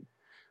repeat.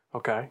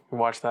 Okay, you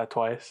watched that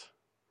twice.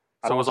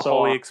 So it was a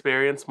holy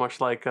experience,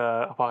 much like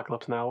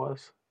Apocalypse Now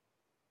was?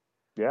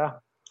 Yeah,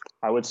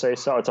 I would say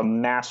so. It's a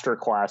master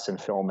class in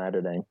film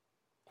editing.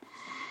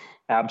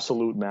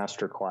 Absolute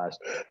masterclass.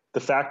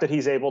 The fact that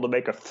he's able to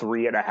make a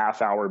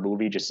 3.5-hour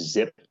movie just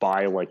zip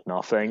by like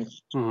nothing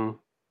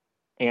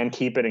and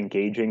keep it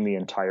engaging the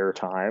entire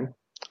time.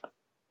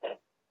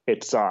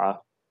 It's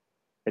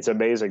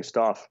amazing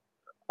stuff.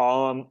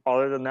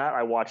 Other than that,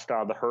 I watched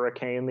The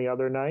Hurricane the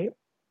other night.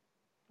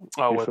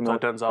 Oh, with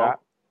Denzel?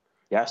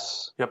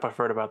 Yes. Yep, I've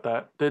heard about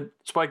that.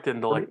 Spike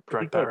didn't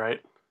direct that, right?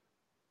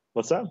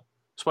 What's that?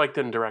 Spike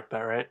didn't direct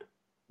that, right?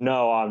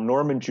 No,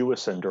 Norman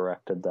Jewison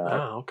directed that.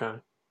 Oh, okay.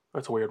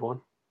 That's a weird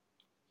one.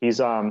 He's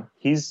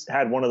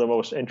had one of the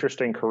most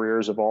interesting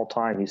careers of all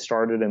time. He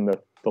started in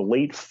the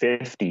late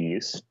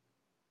 50s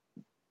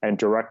and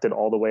directed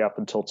all the way up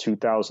until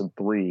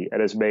 2003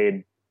 and has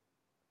made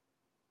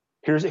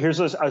here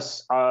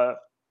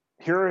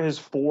are his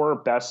 4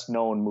 best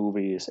known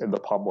movies in the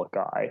public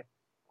eye.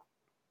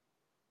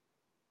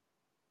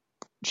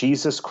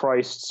 Jesus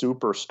Christ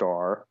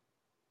Superstar,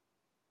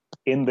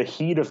 In the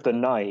Heat of the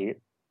Night,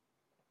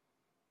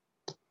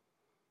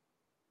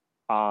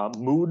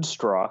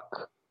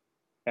 Moonstruck,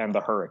 and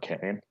The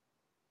Hurricane.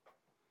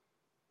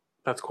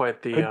 That's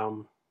quite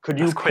the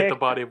quite the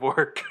body of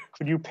work.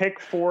 Could you pick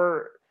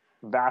 4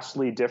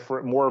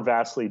 more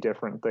vastly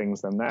different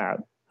things than that?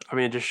 I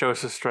mean, it just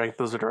shows his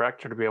strength as a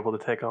director to be able to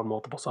take on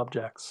multiple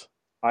subjects.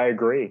 I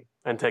agree.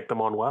 And take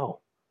them on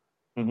well.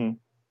 So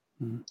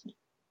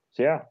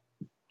yeah,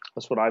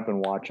 that's what I've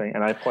been watching,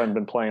 and I've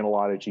been playing a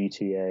lot of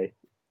GTA.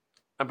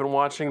 I've been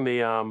watching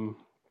the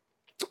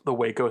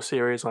Waco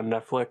series on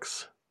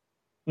Netflix.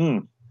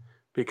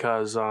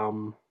 Because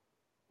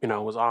it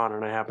was on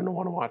and I happened to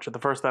want to watch it. The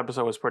first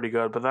episode was pretty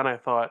good, but then I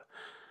thought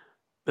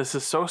this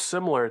is so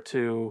similar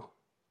to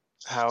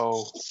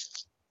how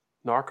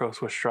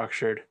Narcos was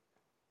structured.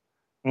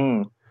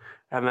 And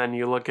then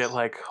you look at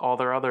like all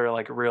their other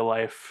like real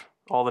life,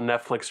 all the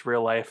Netflix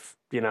real life,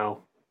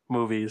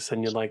 movies,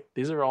 and you're like,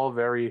 these are all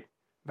very,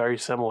 very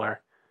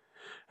similar.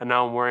 And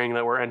now I'm worrying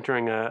that we're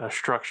entering a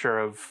structure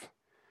of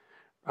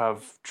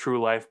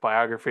true life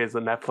biographies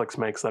that Netflix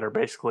makes that are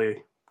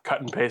basically cut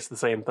and paste the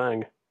same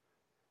thing.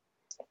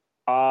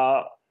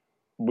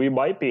 We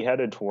might be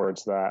headed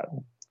towards that.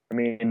 I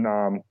mean,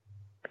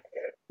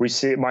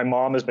 my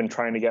mom has been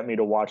trying to get me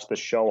to watch the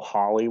show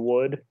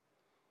Hollywood,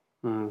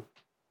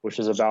 which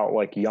is about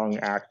like young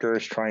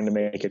actors trying to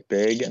make it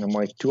big. And I'm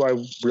like, do I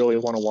really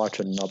want to watch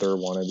another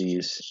one of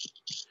these?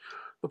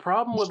 The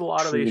problem with a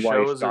lot of these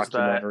shows is that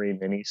documentary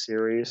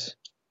miniseries.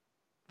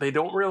 They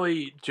don't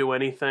really do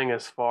anything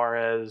as far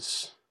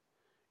as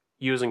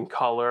using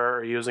color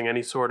or using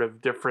any sort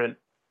of different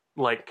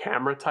like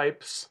camera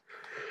types.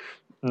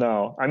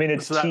 No, I mean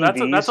it's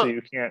TV, so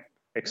you can't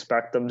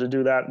expect them to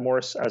do that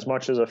as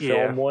much as a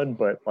film would.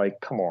 But like,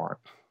 come on.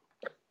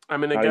 I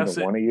mean, I guess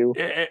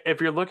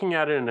if you're looking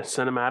at it in a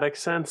cinematic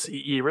sense,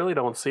 you really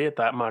don't see it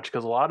that much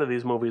because a lot of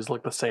these movies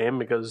look the same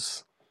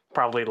because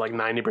probably like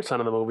 90%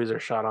 of the movies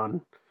are shot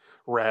on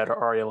Red or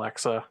Arri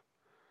Alexa.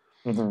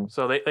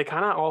 So they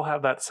kind of all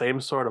have that same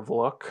sort of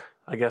look.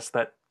 I guess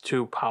that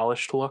too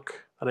polished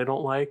look that I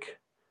don't like.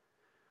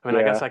 I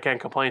mean, I guess I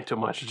can't complain too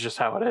much. It's just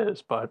how it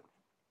is, but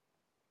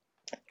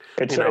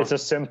it's a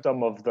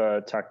symptom of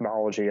the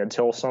technology.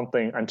 Until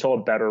a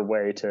better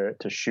way to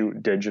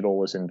shoot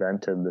digital is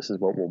invented, this is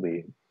what we'll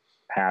be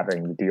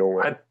having to deal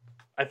with.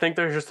 I think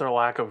there's just a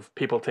lack of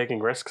people taking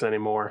risks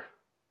anymore.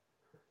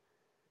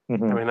 I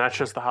mean, that's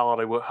just the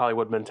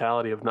Hollywood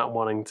mentality of not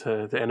wanting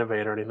to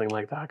innovate or anything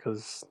like that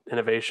because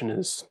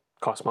innovation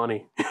costs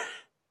money.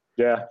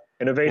 Yeah,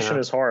 innovation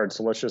is hard,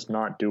 so let's just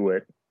not do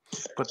it.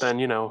 But then,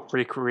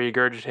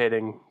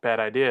 regurgitating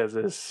bad ideas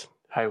is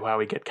how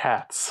we get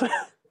cats.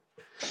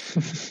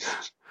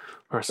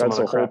 Or some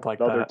other crap like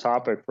that. That's another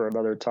topic for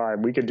another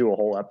time. We could do a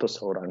whole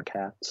episode on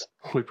cats.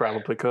 We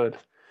probably could.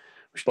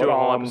 We should do a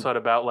whole episode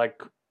about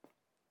like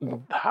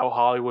how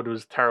Hollywood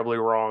was terribly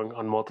wrong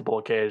on multiple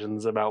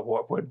occasions about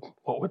what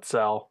would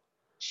sell.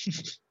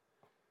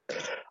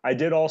 I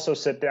did also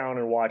sit down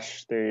and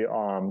watch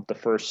the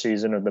first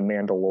season of The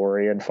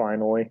Mandalorian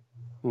finally.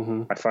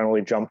 I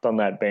finally jumped on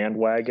that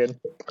bandwagon.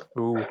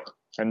 Ooh.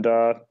 And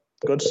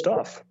good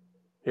stuff.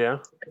 Yeah.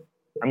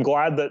 I'm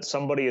glad that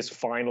somebody is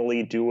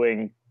finally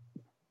doing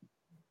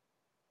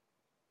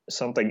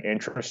something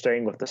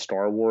interesting with the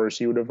Star Wars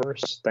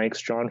universe.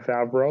 Thanks, Jon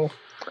Favreau.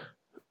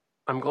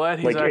 I'm glad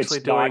he's actually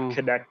doing... It's not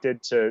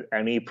connected to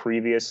any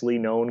previously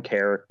known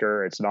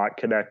character. It's not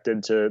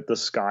connected to the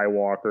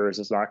Skywalkers.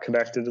 It's not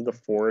connected to the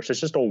Force. It's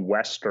just a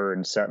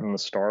Western set in the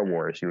Star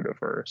Wars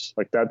universe.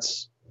 Like,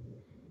 that's...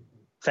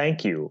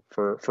 Thank you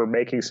for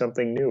making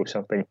something new,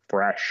 something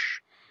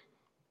fresh.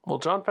 Well,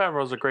 Jon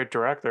Favreau's a great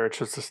director. It's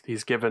just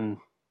he's given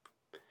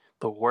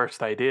the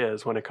worst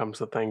ideas when it comes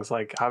to things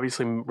like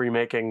obviously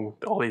remaking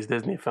all these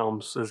Disney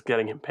films is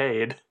getting him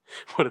paid,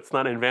 but it's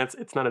not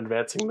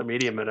advancing the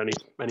medium at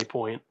any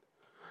point.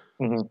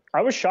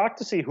 I was shocked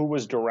to see who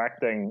was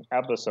directing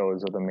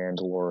episodes of The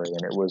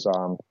Mandalorian. It was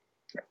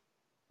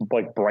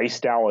like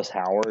Bryce Dallas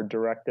Howard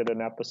directed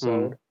an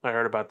episode. I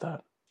heard about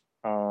that.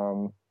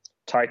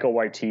 Taika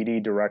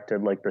Waititi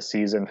directed like the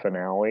season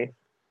finale.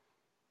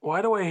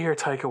 Why do I hear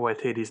Taika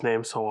Waititi's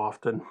name so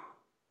often?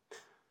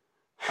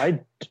 I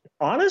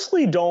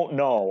honestly don't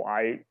know.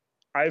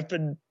 I've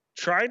been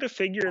trying to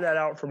figure that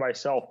out for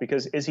myself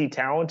because is he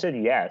talented?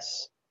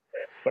 Yes.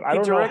 But I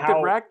don't know how.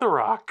 He directed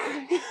Ragnarok.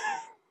 I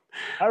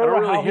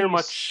don't really hear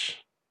much.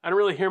 I don't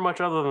really hear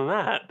much other than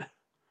that.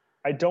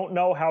 I don't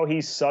know how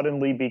he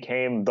suddenly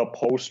became the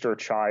poster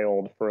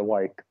child for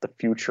like the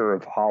future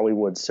of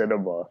Hollywood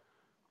cinema.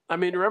 I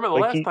mean, remember the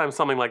last time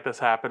something like this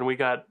happened? We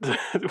got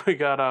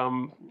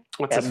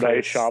what's his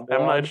face? M.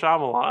 Night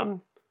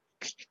Shyamalan.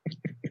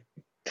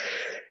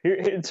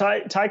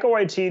 Taika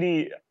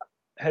Waititi,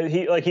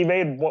 he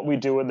made What We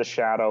Do in the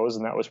Shadows,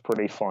 and that was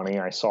pretty funny.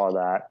 I saw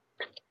that.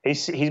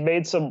 He's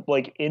made some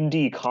like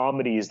indie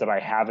comedies that I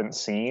haven't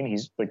seen. He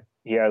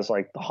has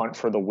like The Hunt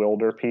for the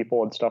Wilder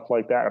People and stuff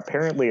like that.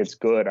 Apparently it's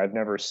good. I've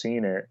never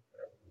seen it.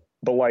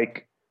 But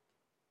like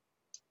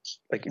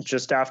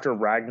just after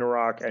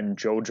Ragnarok and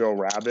Jojo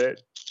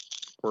Rabbit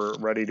were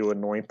ready to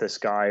anoint this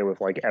guy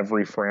with like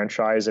every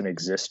franchise in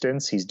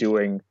existence, he's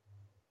doing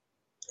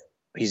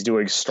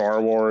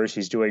Star Wars,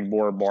 he's doing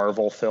more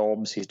Marvel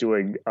films, he's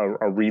doing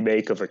a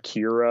remake of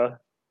Akira.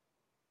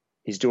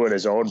 He's doing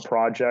his own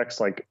projects.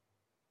 Like,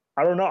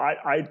 I don't know.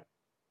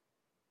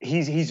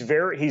 He's a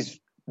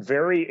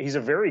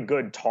very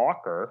good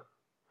talker.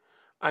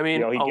 I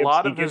mean, a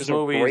lot of his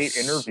movies. Great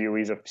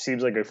interview.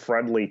 Seems like a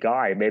friendly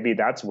guy. Maybe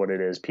that's what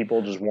it is.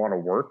 People just want to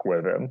work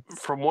with him.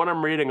 From what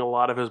I'm reading, a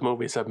lot of his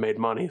movies have made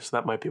money, so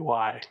that might be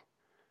why.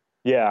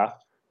 Yeah.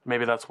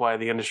 Maybe that's why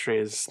the industry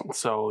is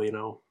so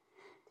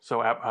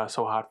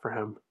hot for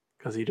him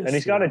because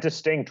he's got a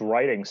distinct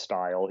writing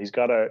style. He's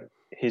got a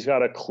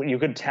you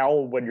could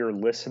tell when you're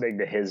listening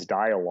to his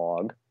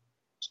dialogue,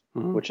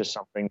 which is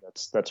something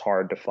that's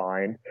hard to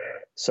find.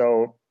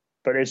 So,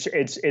 but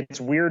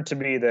it's weird to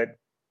me that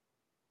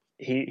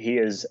he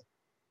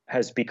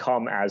has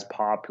become as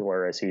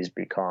popular as he's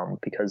become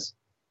because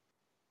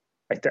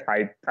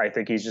I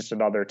think he's just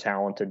another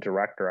talented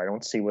director. I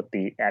don't see what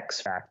the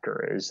X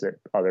factor is that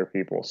other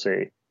people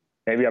see.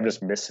 Maybe I'm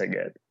just missing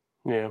it.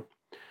 Yeah.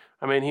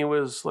 I mean, he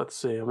was, let's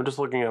see, I'm just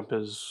looking up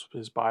his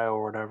bio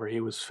or whatever.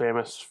 He was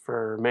famous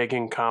for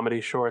making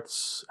comedy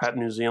shorts at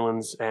New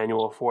Zealand's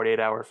annual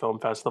 48-hour film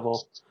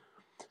festival.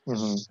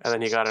 Mm-hmm. And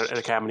then he got an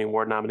Academy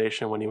Award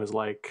nomination when he was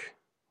like,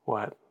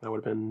 what? That would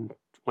have been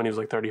when he was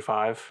like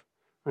 35.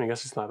 I mean, I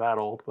guess he's not that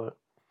old, but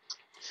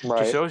it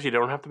just shows you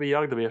don't have to be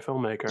young to be a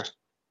filmmaker.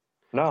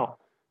 No.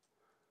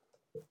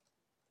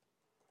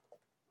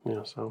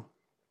 Yeah, so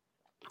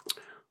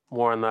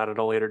more on that at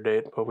a later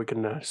date, but we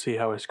can see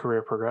how his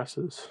career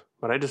progresses.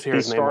 But I just hear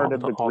his name all the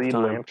time. He started the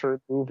Green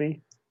Lantern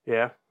movie.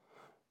 Yeah.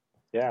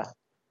 Yeah.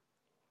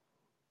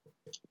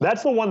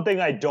 That's the one thing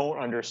I don't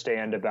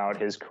understand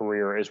about his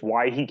career is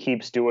why he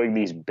keeps doing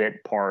these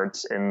bit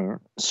parts in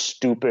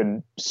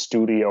stupid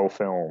studio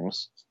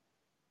films.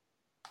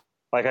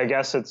 Like, I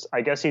guess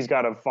he's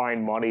got to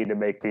find money to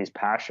make these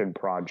passion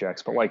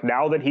projects. But like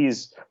now that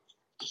he's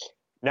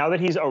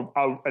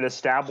an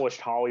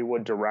established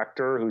Hollywood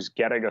director who's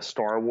getting a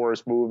Star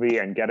Wars movie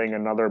and getting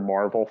another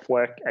Marvel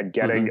flick and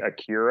getting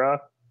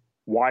Akira,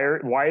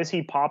 why is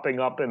he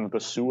popping up in the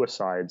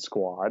Suicide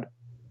Squad?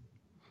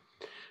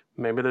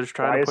 Maybe they're just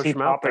trying to push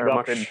him out there.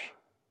 Why is he popping up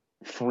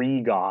in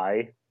Free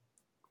Guy?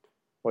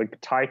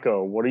 Like,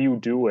 Taika, what are you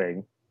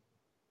doing?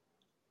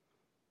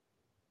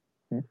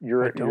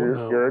 You're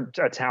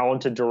a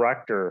talented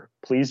director.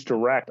 Please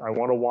direct. I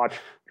want to watch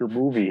your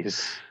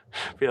movies.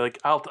 Be like,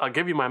 I'll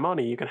give you my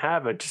money. You can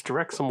have it. Just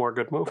direct some more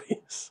good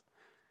movies.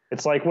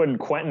 It's like when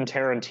Quentin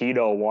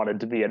Tarantino wanted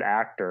to be an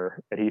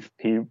actor, and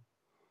he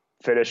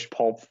finished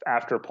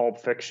after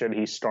Pulp Fiction.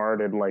 He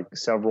started like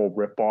several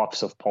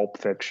ripoffs of Pulp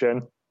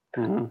Fiction.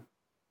 Mm-hmm.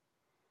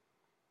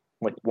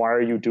 Like, why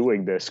are you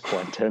doing this,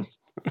 Quentin?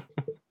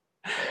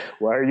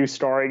 Why are you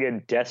starring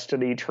in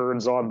Destiny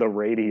Turns on the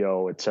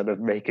Radio instead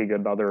of making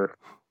another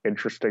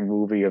interesting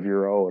movie of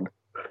your own?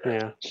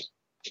 Yeah.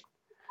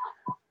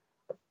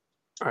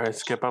 All right,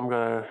 Skip, I'm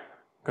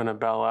gonna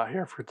bail out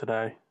here for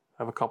today. I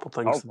have a couple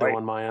things to do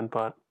on my end,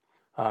 but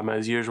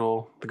as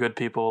usual, the good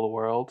people of the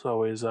world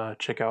always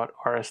check out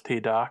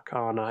RST Doc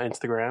on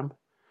Instagram,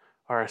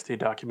 RST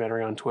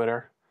Documentary on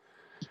Twitter.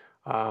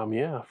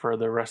 For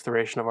the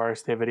restoration of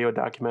RST video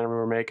documentary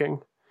we're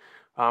making.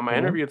 I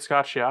interviewed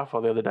Scott Schiaffo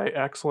the other day.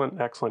 Excellent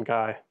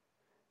guy.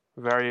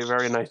 Very,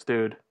 very nice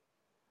dude.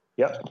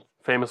 Yep.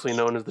 Famously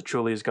known as the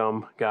Chulies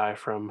Gum guy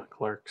from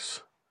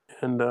Clerks.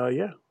 And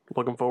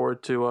looking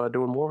forward to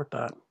doing more with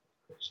that.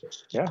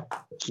 Yeah.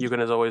 You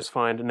can, as always,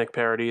 find Nick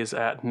Parodies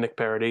at Nick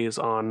Parodies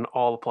on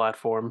all the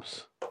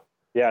platforms.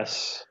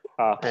 Yes.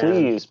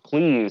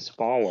 Please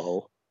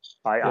follow.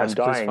 I'm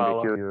dying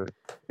to hear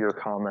your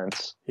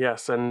comments.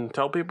 Yes, and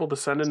tell people to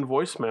send in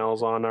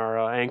voicemails on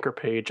our Anchor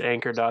page,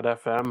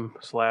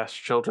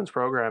 anchor.fm/children's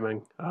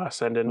programming.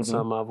 Send in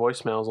some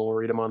voicemails and we'll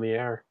read them on the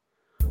air.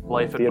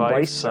 Life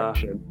advice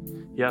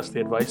section. Yes, the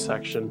advice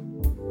section.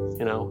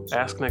 You know,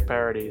 ask Nick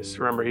Parodies.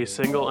 Remember, he's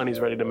single and he's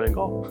ready to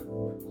mingle.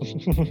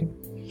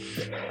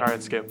 All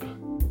right, Skip.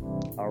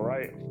 All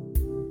right.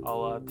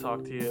 I'll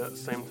talk to you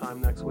same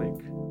time next week.